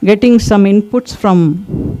getting some inputs from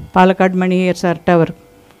Palakkad Maniyar சார்கிட்ட.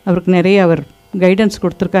 அவருக்கு நிறைய அவர் கைடன்ஸ்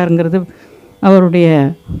கொடுத்துருக்காருங்கிறது அவருடைய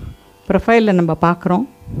ப்ரொஃபைலில் நம்ம பார்க்குறோம்.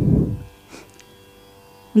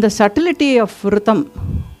 இந்த சட்டிலிட்டி ஆஃப் ரிதம்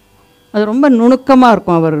அது ரொம்ப நுணுக்கமாக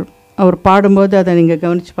இருக்கும். அவர் பாடும்போது அதை நீங்கள்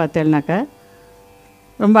கவனித்து பார்த்தேன்னாக்கா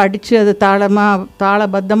ரொம்ப அடித்து அது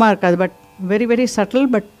தாளபத்தமாக இருக்காது. But very very subtle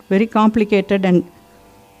but very complicated and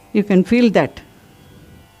you can feel that.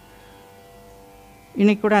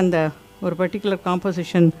 இன்றைக்கி கூட அந்த ஒரு பர்டிகுலர்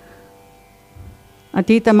காம்போசிஷன்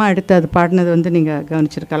அதீதமாக எடுத்து அது பாடினது வந்து நீங்கள்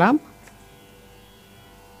கவனிச்சிருக்கலாம்.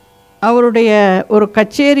 அவருடைய ஒரு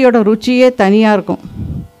கச்சேரியோட ருச்சியே தனியாக இருக்கும்.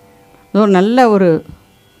 ஒரு நல்ல ஒரு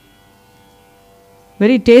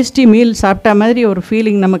வெரி டேஸ்டி மீல் சாப்பிட்ட மாதிரி ஒரு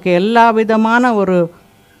ஃபீலிங். நமக்கு எல்லா விதமான ஒரு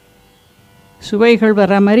சுவைகள்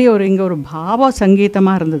வர்ற மாதிரி ஒரு இங்கே ஒரு பாவ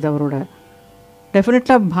சங்கீதமாக இருந்தது அவரோட.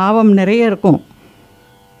 டெஃபினட்டாக பாவம் நிறைய இருக்கும்,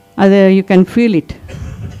 அது யூ கேன் ஃபீல் இட்.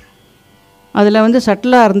 அதில் வந்து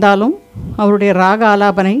சட்டிலாக இருந்தாலும் அவருடைய ராக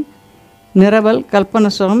ஆலாபனை, நிரவல்,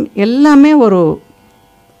 கல்பனஸ்வரம் எல்லாமே ஒரு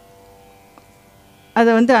அதை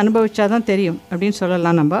வந்து அனுபவிச்சா தான் தெரியும் அப்படின்னு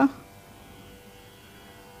சொல்லலாம். நம்ம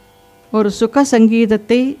ஒரு சுக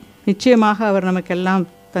சங்கீதத்தை நிச்சயமாக அவர் நமக்கெல்லாம்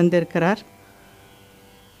தந்திருக்கிறார்.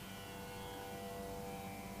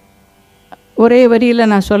 ஒரே வரியில்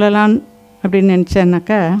நான் சொல்லலான் அப்படின்னு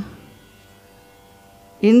நினச்சேன்னாக்கா,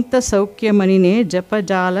 ఇంత సౌఖ్యమనినే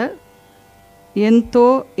జపజాల ఎంతో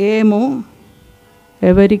ఏమో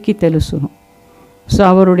ఎవరికి తెలుసును. ஸோ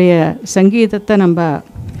அவருடைய சங்கீதத்தை நம்ம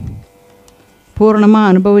பூர்ணமாக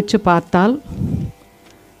அனுபவித்து பார்த்தால்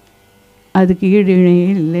அதுக்கு ஈடு இணையே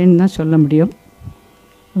இல்லைன்னு தான் சொல்ல முடியும்.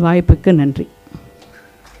 வாய்ப்புக்கு நன்றி.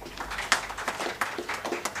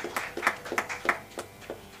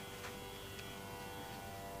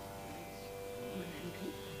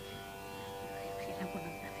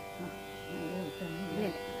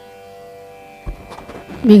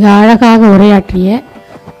 மிக அழகாக உரையாற்றிய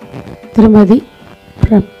திருமதி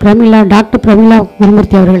பிரமிளா, டாக்டர் பிரமிளா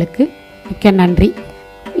குருமூர்த்தி அவர்களுக்கு மிக்க நன்றி.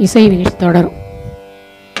 இசை நிகழ்ச்சி தொடரும்.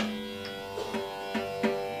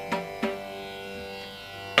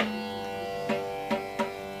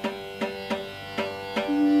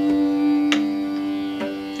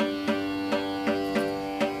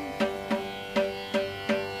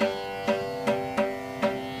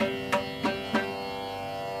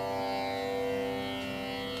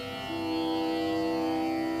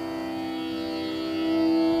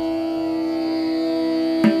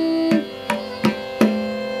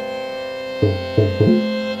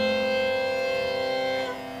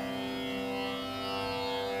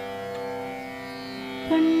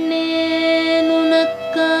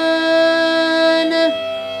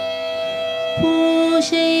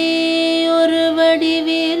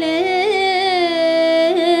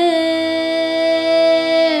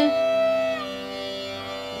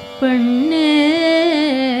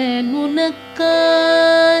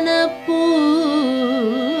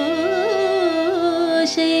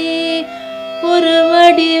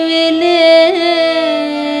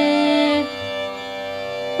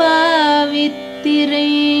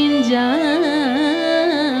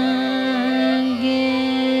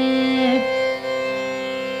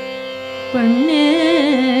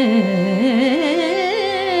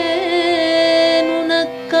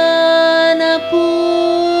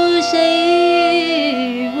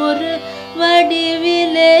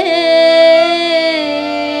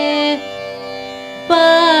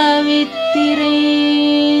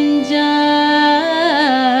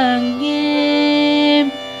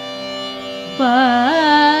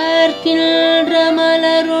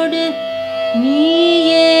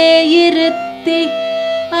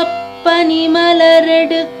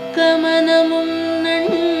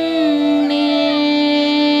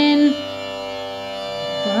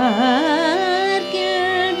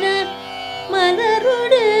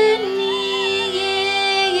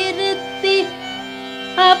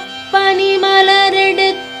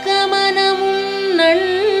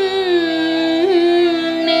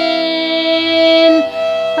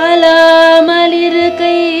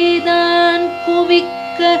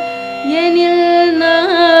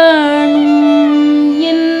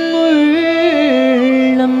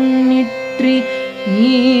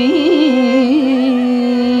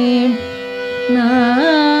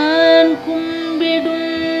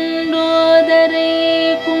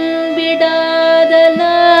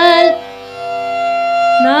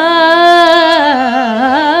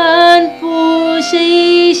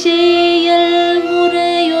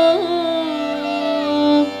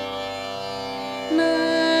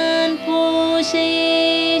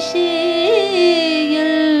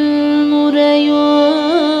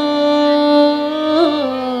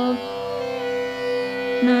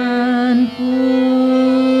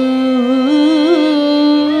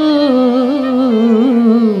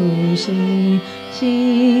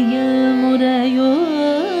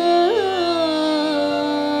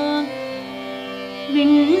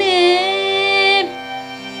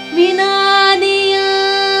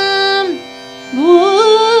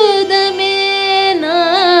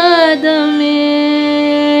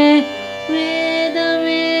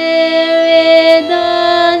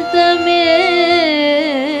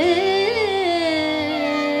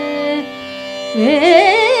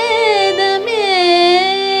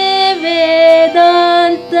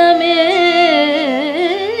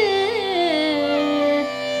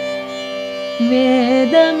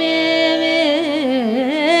 வேதமே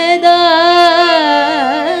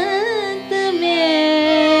வேதாந்தமே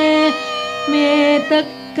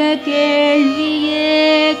மேதக்க கேள்வியே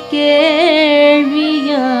கேள்வியாம்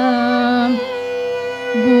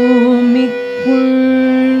பூமிக்குள்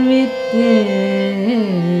வித்தே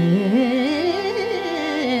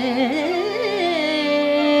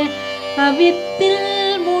அவித்தில்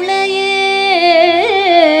முளையே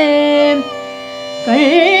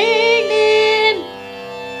கண்டேன்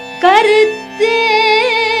கருத்தே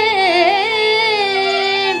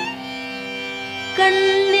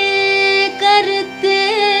கண்ணே கருத்தே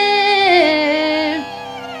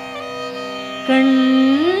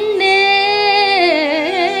கண்ணே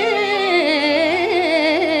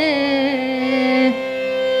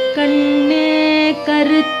கண்ணே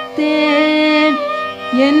கருத்தே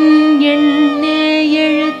என் எண்ணே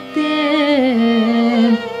எழுத்தே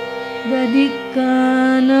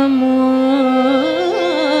கதிக்கானமோ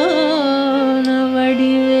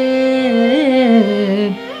வடிவே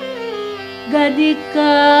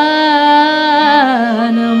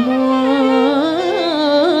கதிக்கானமோ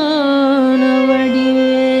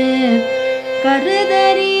வடிவே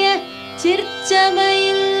கருதறிய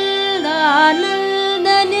சிற்சபையில் ஆனந்த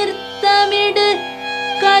நிறுத்தமிடு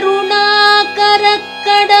கருணாகரக்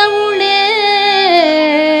கடவுளே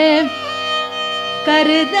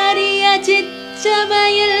கருதறிய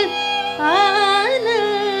சிற்சபையில்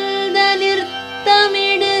ஆனந்த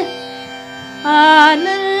நிறுத்தமிடு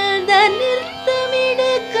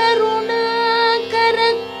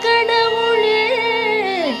கருணாகரக் கடவுளே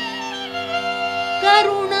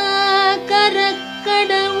கருணாகரக்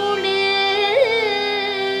கடவுளே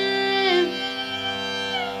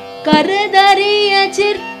கருதறிய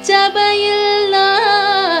சிற்சபையில்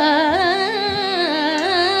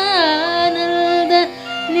ஆனந்த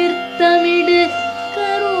நிறுத்தமிடு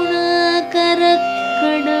கருணாகரக்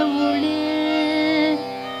கடவுளே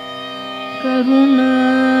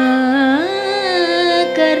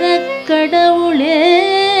கருணாகரக் கடவுளே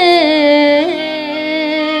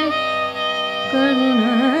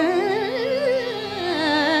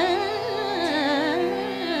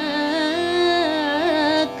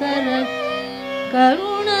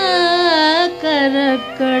கருணாகரக்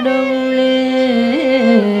கடவுளே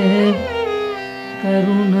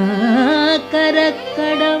கருணாகரக்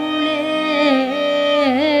கடவுளே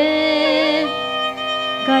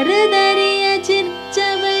கருதறிய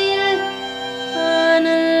சிற்சபையில்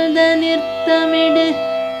ஆனந்த நிறுத்தமிடு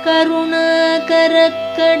கருணாகரக்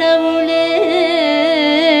கடவுளே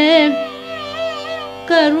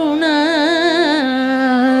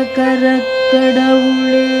கருணாகரக்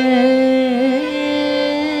கடவுளே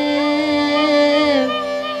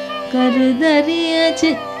கருதறிய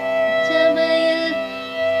சிற்சபையில்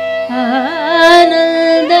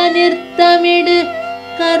ஆனந்த நிறுத்தமிடு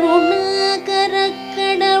கருணாகரக்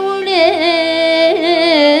கடவுளே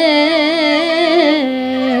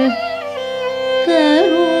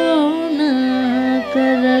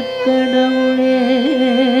கருணாகரக் கடவுளே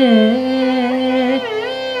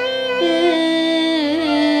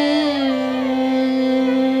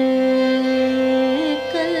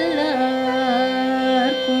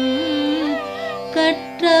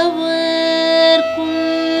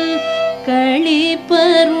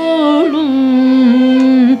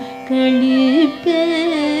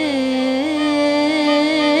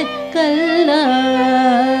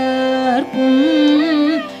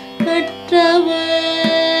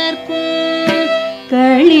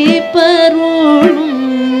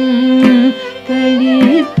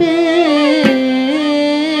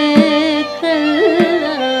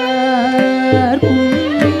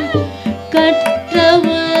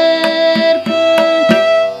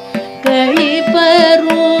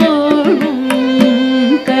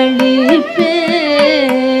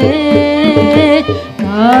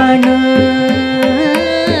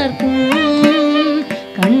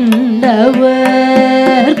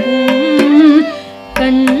கண்டவர்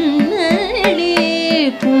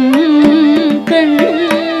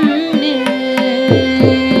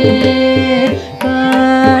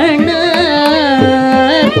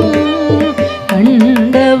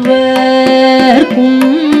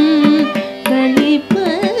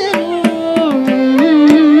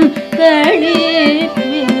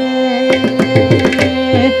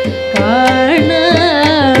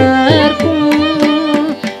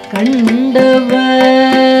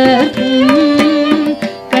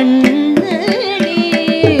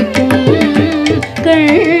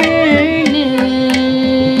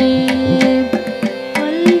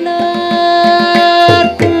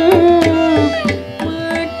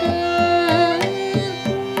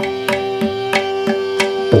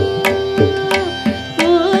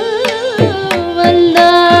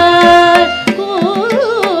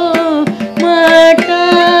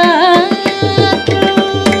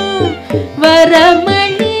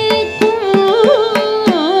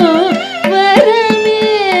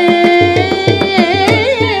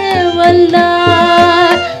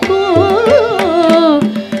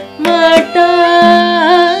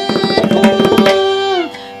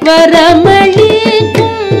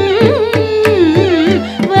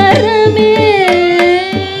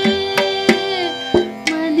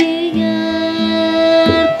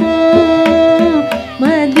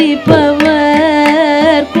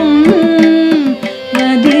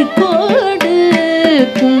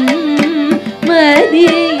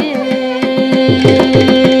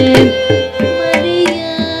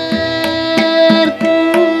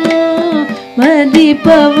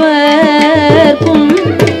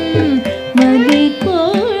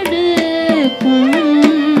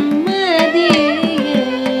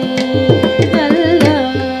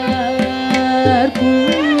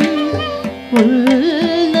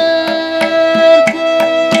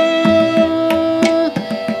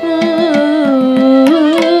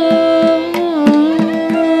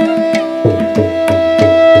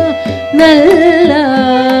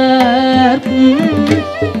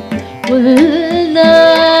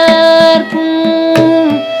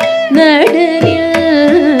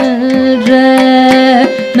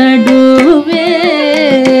நடுவே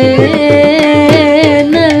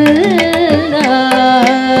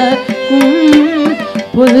நல்லார்க்கும்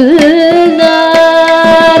புல்நார்க்கும்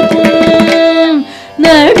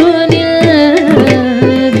நடுநின்ற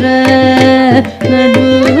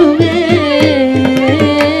நடுவே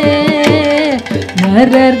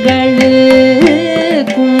நரர்களுக்கும்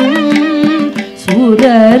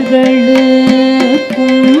சுரர்களுக்கும்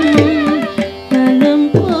நலம்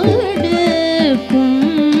கொடுக்கும்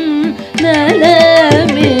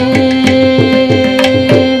நலமே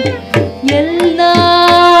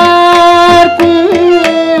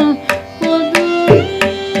எல்லார்க்கும் பொது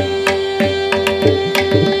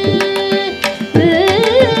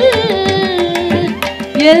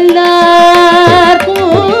எல்லார்க்கும்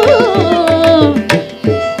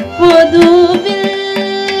பொதுவில்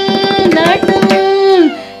நடும்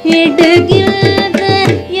இடுகின்ற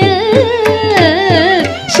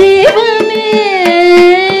சிவமே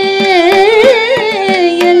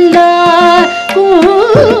எல்லார்க்கும்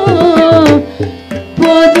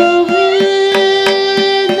பொதுவில்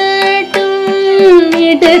நடும்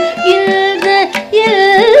இடுகின்ற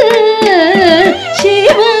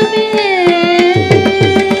சிவமே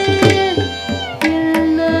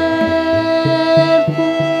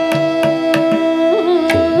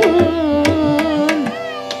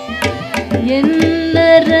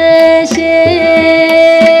என்னரசே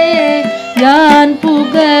யான்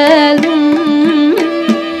புகழும்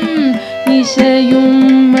இசையும்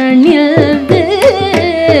மணியது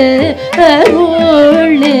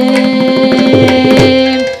அருளே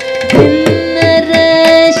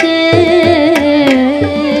என்னரசே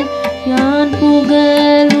யான்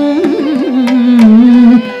புகழும்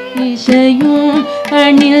இசையும்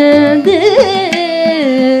அணியது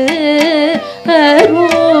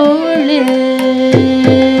அருளே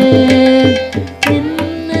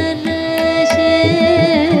என்னரசே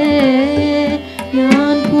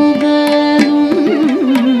யான் புகழும்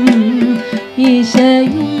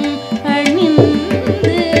இசையும்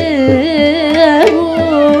அணிந்து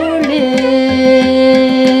அருளே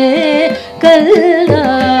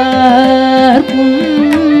கல்லார்க்கும்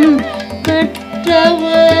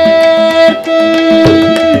கற்றவர்க்கும்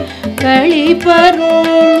களிப்பருளும்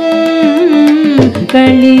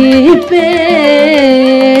களிப்பே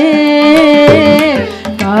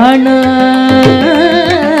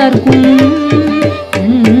காணார்க்கும்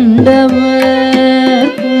கண்டவர்க்கும்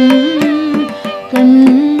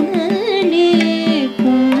கண்ணளிக்கும்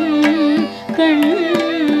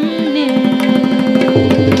கண்ணே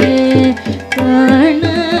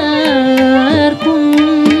காணார்க்கும்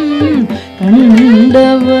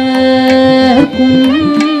கண்டவர்க்கும்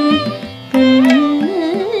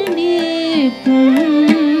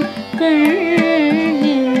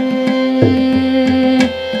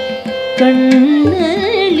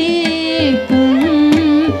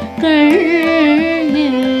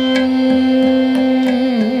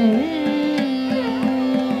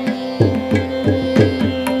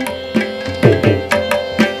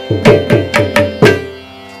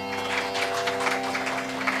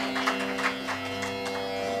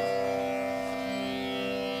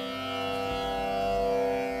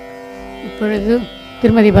இப்பொழுது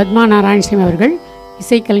திருமதி பத்மா நாராயணசாமி அவர்கள்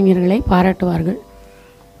இசைக்கலைஞர்களை பாராட்டுவார்கள்.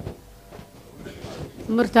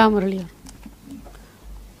 அமிர்தா முரளி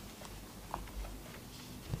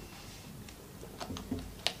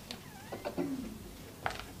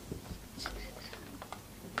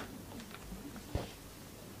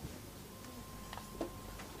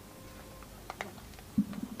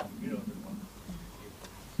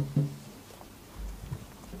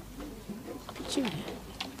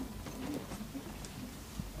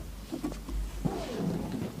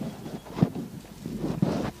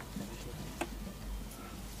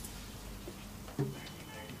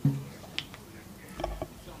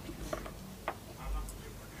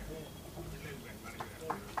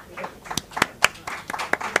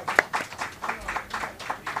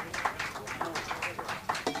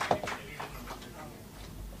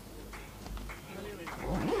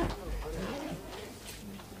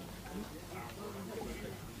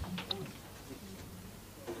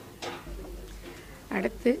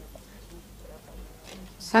அடுத்து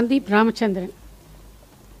சந்தீப் ராமச்சந்திரன்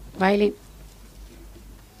வயலின்.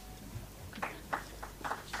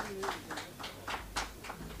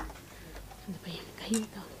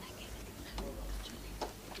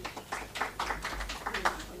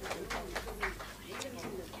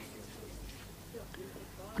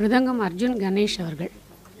 மிருதங்கம் அர்ஜுன் கணேஷ் அவர்கள்.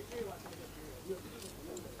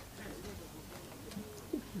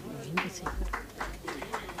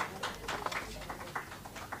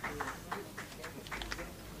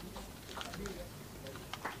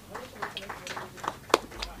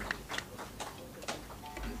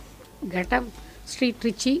 கட்டம் ஸ்ரீ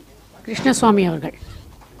ட்ரிச்சி கிருஷ்ணசுவாமி அவர்கள்.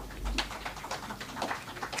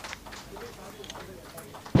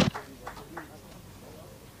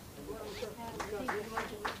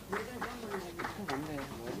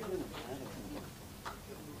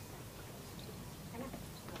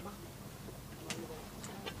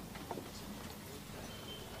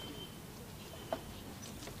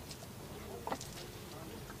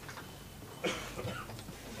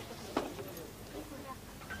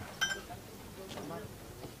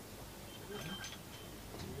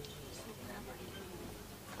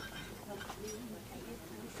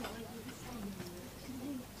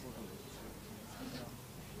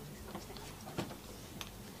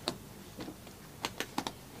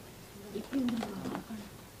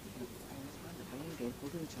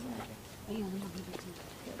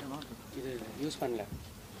 இது யூஸ் பண்ணல.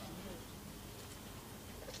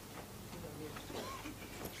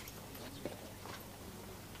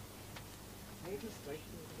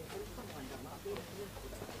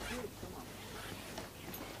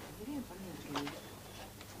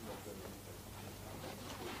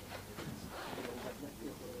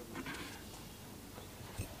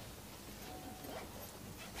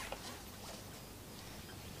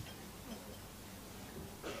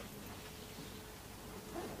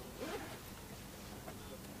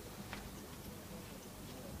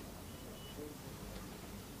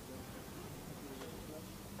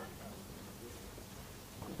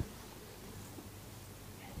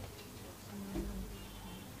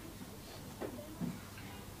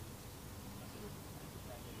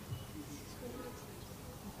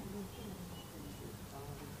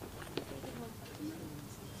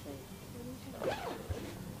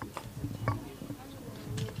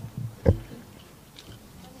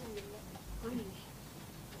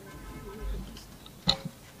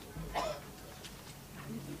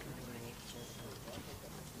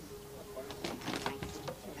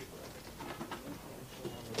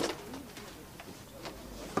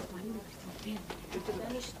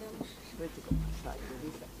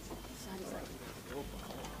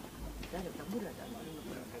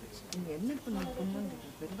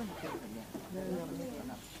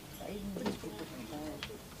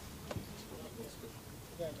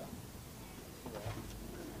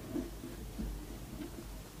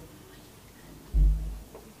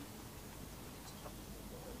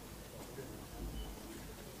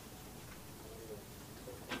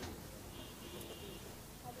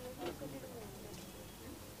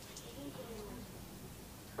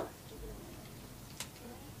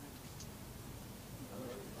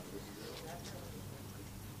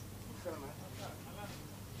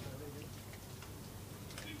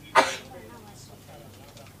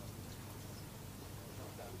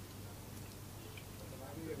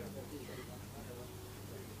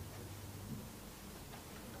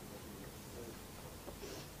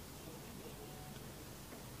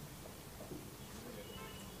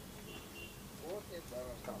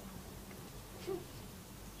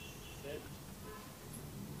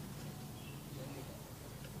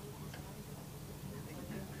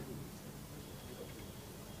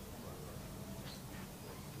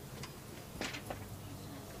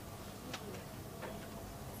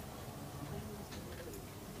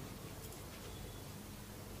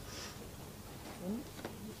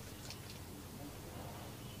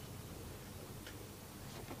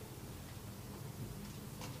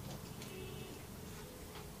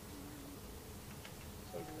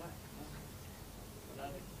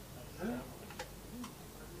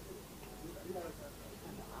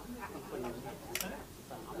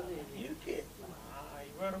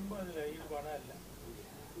 ரொம்ப அதில் ஈடுபாடாக இல்லை.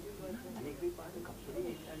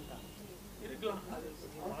 இருக்கலாம், அது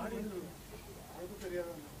மாறி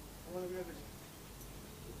தெரியாது.